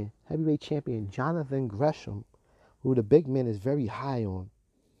champion, heavyweight champion Jonathan Gresham, who the big man is very high on,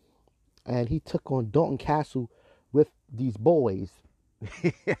 and he took on Dalton Castle with these boys.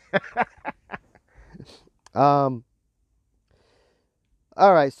 um,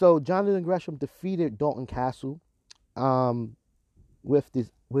 all right, so Jonathan Gresham defeated Dalton Castle with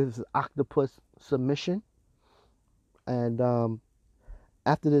his octopus submission, and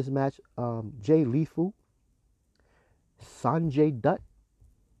after this match, Jay Lethal, Sanjay Dutt,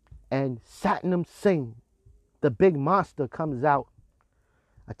 and Satnam Singh, the big monster, comes out,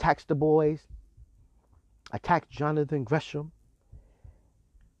 attacks the boys, attacks Jonathan Gresham.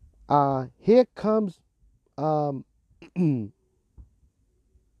 Here comes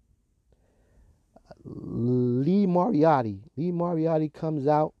Lee Moriarty. Lee Moriarty comes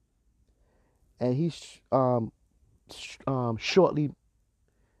out, and he's shortly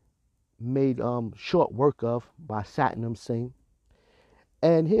made short work of by Satnam Singh.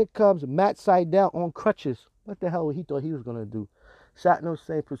 And here comes Matt Sydal on crutches. What the hell he thought he was gonna do? Satnam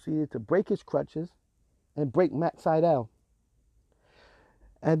Singh proceeded to break his crutches and break Matt Sydal.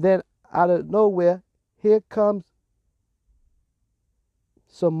 And then out of nowhere, here comes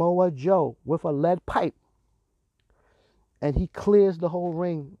Samoa Joe with a lead pipe. And he clears the whole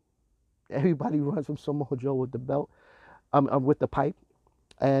ring. Everybody runs from Samoa Joe with the belt, with the pipe,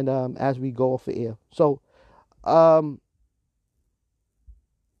 and as we go off the air. So,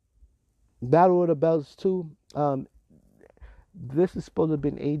 Battle of the Belts 2. This is supposed to have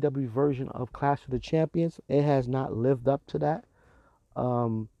been AEW version of Clash of the Champions. It has not lived up to that.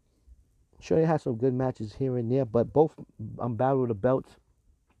 Sure, it has some good matches here and there, but both Battle of the Belts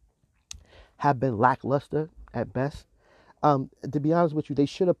have been lackluster at best. To be honest with you, they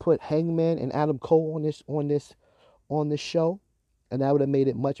should have put Hangman and Adam Cole on this show, and that would have made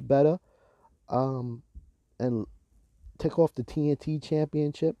it much better. And take off the TNT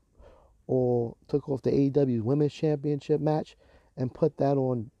Championship or took off the AEW Women's Championship match and put that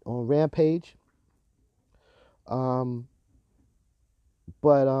on Rampage.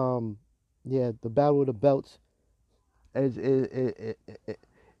 Yeah, the Battle of the Belts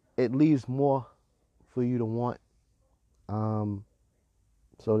it leaves more for you to want,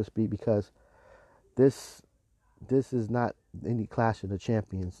 so to speak, because this is not any Clash of the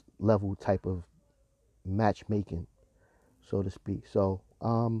Champions level type of matchmaking, so to speak. So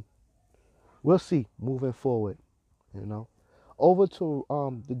we'll see moving forward. Over to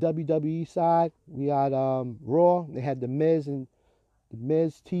the WWE side, we got Raw. They had the Miz and the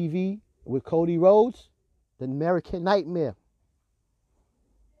Miz TV with Cody Rhodes, the American Nightmare,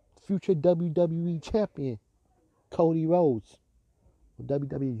 future WWE champion Cody Rhodes,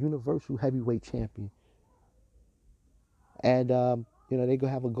 WWE Universal Heavyweight Champion. And they're gonna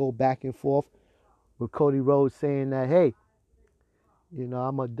have a go back and forth with Cody Rhodes saying that, hey,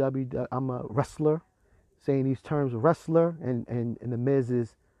 I'm a wrestler, saying these terms wrestler, and the Miz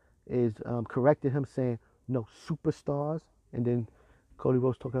is correcting him, saying no, superstars, and then Cody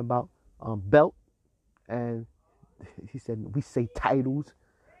Rhodes talking about belt, and he said we say titles,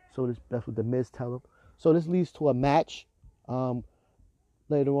 so that's what the Miz tell him. So this leads to a match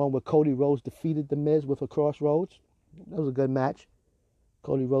later on where Cody Rhodes defeated the Miz with a Crossroads. That was a good match.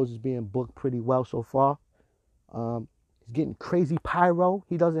 Cody Rhodes is being booked pretty well so far. He's getting crazy pyro.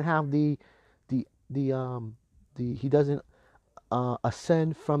 He doesn't have he doesn't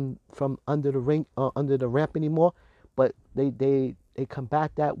ascend from under the ring under the ramp anymore, but they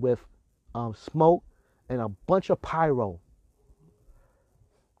combat that with smoke and a bunch of pyro.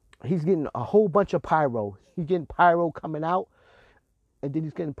 He's getting a whole bunch of pyro. He's getting pyro coming out, and then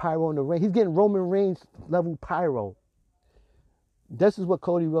he's getting pyro in the ring. He's getting Roman Reigns level pyro. This is what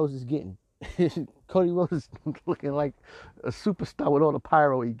Cody Rhodes is getting. Cody Rhodes is looking like a superstar with all the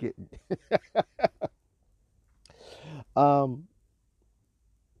pyro he getting. Um,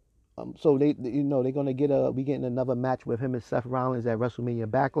 so they're gonna we getting another match with him and Seth Rollins at WrestleMania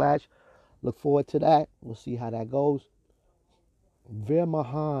Backlash. Look forward to that. We'll see how that goes. Veer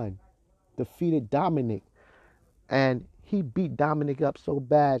Mahan defeated Dominic, and he beat Dominic up so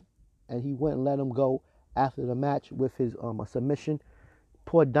bad, and he wouldn't let him go after the match with his a submission.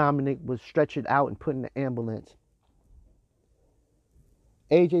 Poor Dominic was stretched out and put in the ambulance.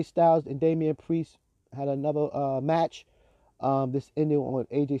 AJ Styles and Damian Priest had another match. This ended on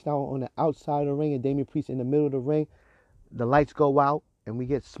AJ Styles on the outside of the ring and Damian Priest in the middle of the ring. The lights go out and we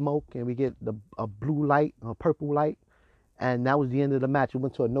get smoke and we get a blue light, a purple light, and that was the end of the match. It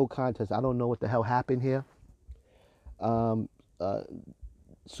went to a no contest. I don't know what the hell happened here. Um, uh,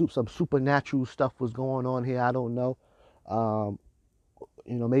 some supernatural stuff was going on here. I don't know. Um,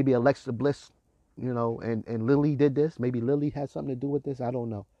 maybe Alexa Bliss, and Lily did this. Maybe Lily had something to do with this. I don't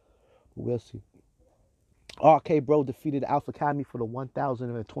know. We'll see. RK Bro defeated Alpha Academy for the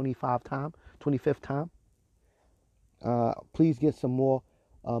 25th time. Please get some more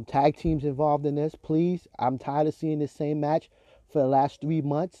tag teams involved in this. Please. I'm tired of seeing this same match for the last 3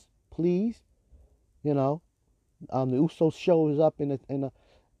 months. Please. The Usos shows up and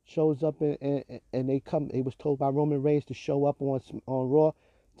they come. It was told by Roman Reigns to show up on Raw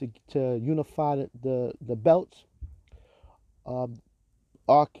to unify the belts.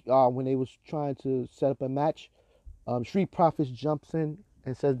 When they was trying to set up a match, Street Profits jumps in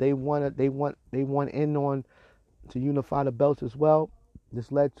and says they want in on to unify the belts as well.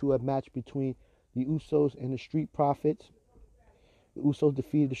 This led to a match between the Usos and the Street Profits. The Usos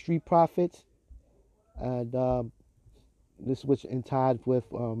defeated the Street Profits, and this was tied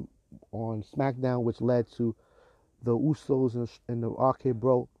with on SmackDown, which led to the Usos and the RK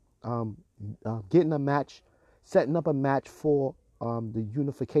Bro getting a match, setting up a match for the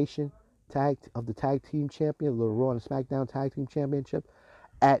unification of the tag team champion, the Raw and SmackDown tag team championship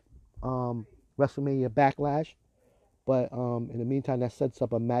at WrestleMania Backlash. But in the meantime, that sets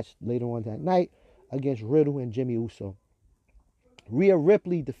up a match later on that night against Riddle and Jimmy Uso. Rhea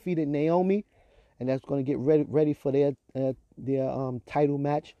Ripley defeated Naomi, and that's going to get ready for their title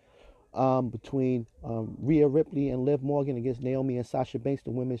match between Rhea Ripley and Liv Morgan against Naomi and Sasha Banks,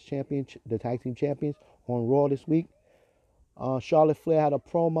 the women's champion, the tag team champions, on Raw this week. Charlotte Flair had a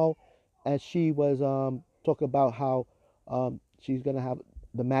promo, and she was talking about how she's going to have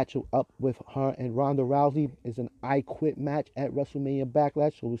the match up with her and Ronda Rousey is an I Quit match at WrestleMania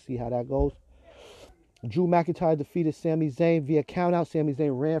Backlash, so we'll see how that goes. Drew McIntyre defeated Sami Zayn via countout. Sami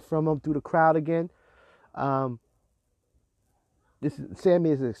Zayn ran from him through the crowd again. Sami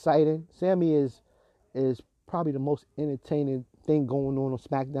is exciting. Sami is probably the most entertaining thing going on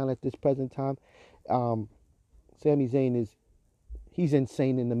SmackDown at this present time. Sami Zayn he's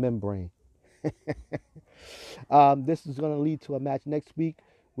insane in the membrane. This is going to lead to a match next week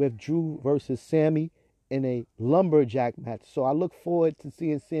with Drew versus Sami in a lumberjack match. So I look forward to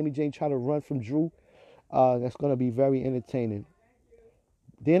seeing Sami Zayn try to run from Drew. That's going to be very entertaining.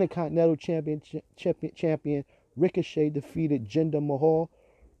 The Intercontinental Champion Ricochet defeated Jinder Mahal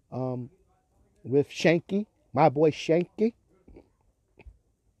with Shanky, my boy Shanky.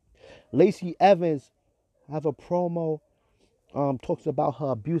 Lacey Evans have a promo, talks about her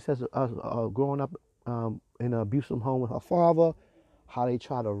abuse as growing up in an abusive home with her father, how they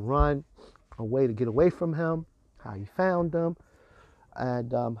try to run a way to get away from him, how he found them,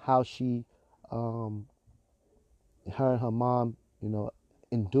 and how she, her and her mom,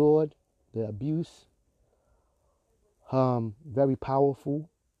 endured the abuse. Very powerful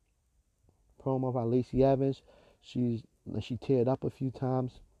promo by Lacey Evans. She teared up a few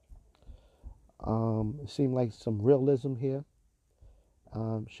times. It seemed like some realism here.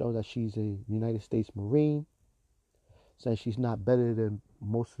 Shows that she's a United States Marine. Says she's not better than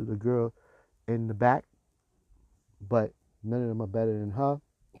most of the girls in the back, but none of them are better than her.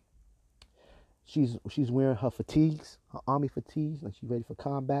 She's wearing her fatigues, her army fatigues, like she's ready for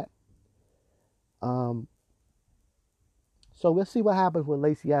combat. So we'll see what happens with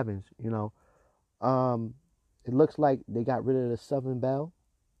Lacey Evans. It looks like they got rid of the Southern Belle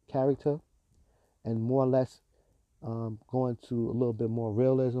character and more or less going to a little bit more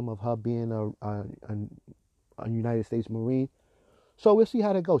realism of her being a United States Marine. So we'll see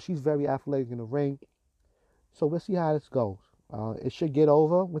how that goes. She's very athletic in the ring. So we'll see how this goes. It should get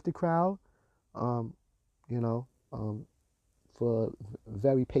over with the crowd. For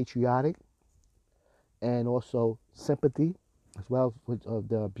very patriotic and also sympathy as well with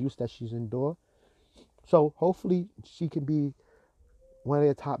the abuse that she's endured. So hopefully she can be one of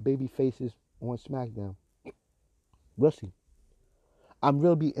their top baby faces on SmackDown. We'll see. I'm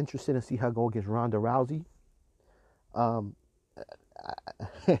really be interested to see her go against Ronda Rousey. Um,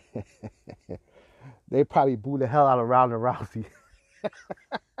 they probably boo the hell out of Ronda Rousey.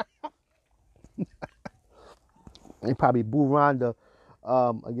 They probably boo Ronda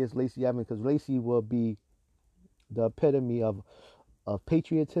against Lacey Evans because Lacey will be the epitome of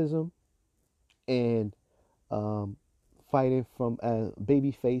patriotism and um, fighting from a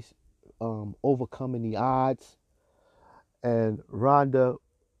babyface, overcoming the odds. And Ronda,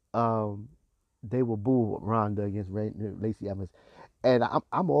 um, they will boo Ronda against Lacey Evans, and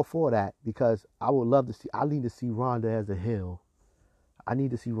I'm all for that because I would love to see. I need to see Ronda as a heel. I need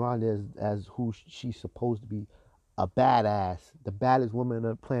to see Ronda as who she's supposed to be, a badass, the baddest woman on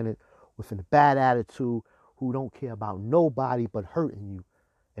the planet with a bad attitude who don't care about nobody but hurting you.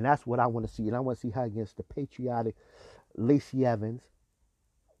 And that's what I want to see. And I want to see her against the patriotic Lacey Evans,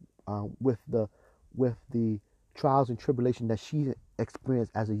 with the trials and tribulation that she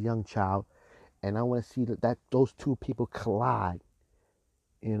experienced as a young child. And I want to see that those two people collide,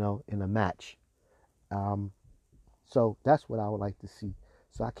 in a match. Um, so that's what I would like to see.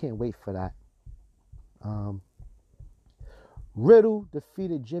 So I can't wait for that. Um, Riddle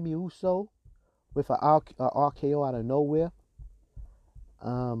defeated Jimmy Uso with an RKO out of nowhere.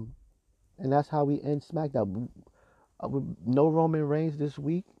 And that's how we end SmackDown. No Roman Reigns this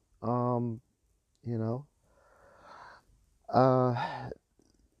week. You know, uh,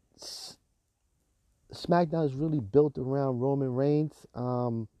 SmackDown is really built around Roman Reigns.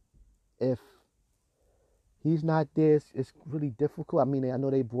 If he's not there, it's really difficult. I mean, I know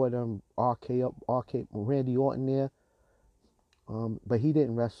they brought RK Randy Orton there, but he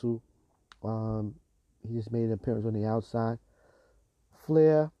didn't wrestle. He just made an appearance on the outside.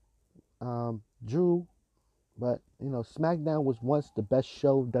 Flair, Drew, but SmackDown was once the best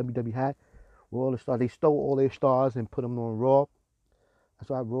show WWE had. With all the stars, they stole all their stars and put them on Raw. That's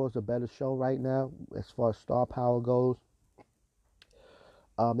why Raw is a better show right now as far as star power goes.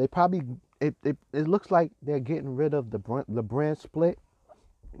 They probably it looks like they're getting rid of the brand split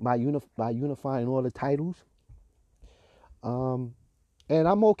by unifying all the titles. And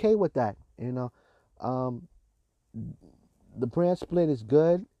I'm okay with that. The brand split is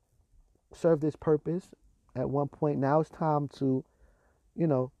good, served its purpose at one point. Now it's time to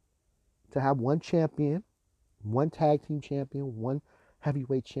have one champion, one tag team champion, one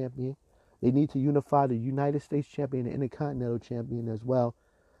heavyweight champion. They need to unify the United States champion and the Intercontinental champion as well,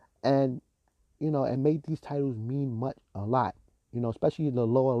 and and make these titles mean a lot. Especially the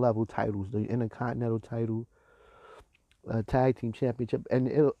lower level titles, the Intercontinental title, tag team championship, and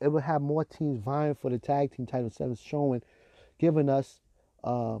it will have more teams vying for the tag team title instead of giving us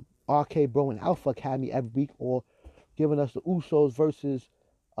RK Bro and Alpha Academy every week, or giving us the Usos versus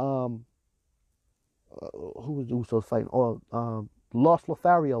who was the Usos fighting, or Los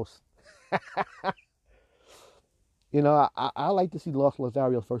Lotharios. I like to see Los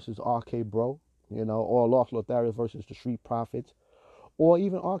Lotharios versus RK Bro, or Los Lotharios versus the Street Profits, or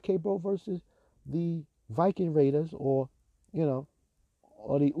even RK Bro versus the Viking Raiders, or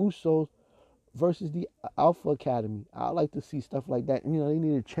or the Usos versus the Alpha Academy. I like to see stuff like that. They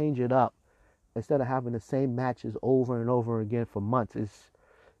need to change it up instead of having the same matches over and over again for months.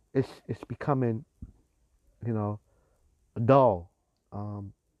 It's becoming, dull.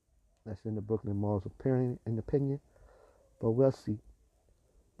 That's in the Brooklyn Mall's opinion, but we'll see.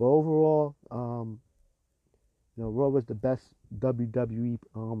 But overall, Raw was the best WWE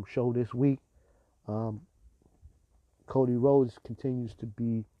show this week. Cody Rhodes continues to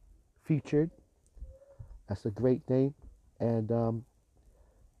be featured. That's a great thing, and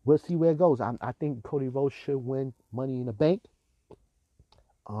we'll see where it goes. I think Cody Rhodes should win Money in the Bank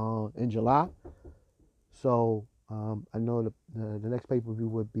in July. So I know the next pay-per-view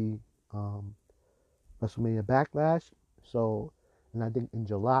would be WrestleMania Backlash. So, and I think in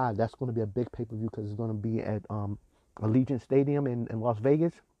July that's going to be a big pay-per-view because it's going to be at Allegiant Stadium in Las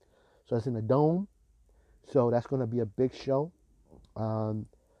Vegas. So it's in the Dome. So that's going to be a big show.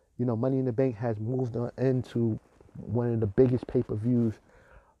 Money in the Bank has moved into one of the biggest pay-per-views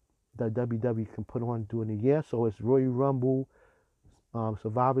that WWE can put on during the year. So it's Royal Rumble,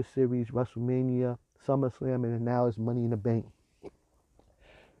 Survivor Series, WrestleMania, SummerSlam, and now it's Money in the Bank.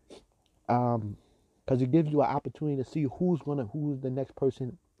 Because it gives you an opportunity to see who's the next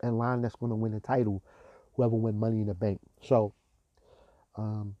person in line that's gonna win the title, whoever win Money in the Bank. So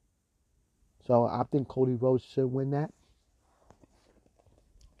I think Cody Rhodes should win that,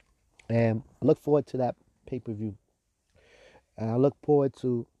 and I look forward to that pay-per-view, and I look forward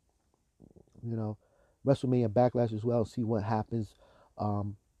to WrestleMania Backlash as well. See what happens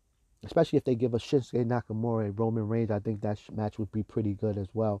Especially if they give us Shinsuke Nakamura and Roman Reigns, I think that match would be pretty good as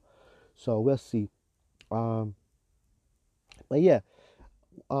well. So we'll see. But yeah,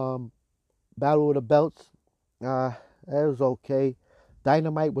 Battle of the Belts, that was okay.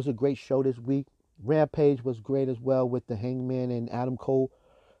 Dynamite was a great show this week. Rampage was great as well with the Hangman and Adam Cole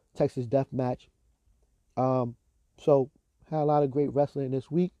Texas Death Match. So had a lot of great wrestling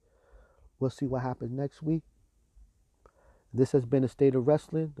this week. We'll see what happens next week. This has been the State of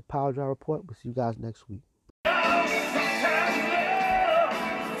Wrestling, the Power Drive Report. We'll see you guys next week.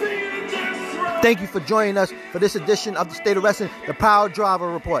 Thank you for joining us for this edition of the State of Wrestling, the Power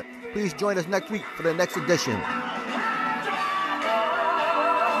Driver Report. Please join us next week for the next edition.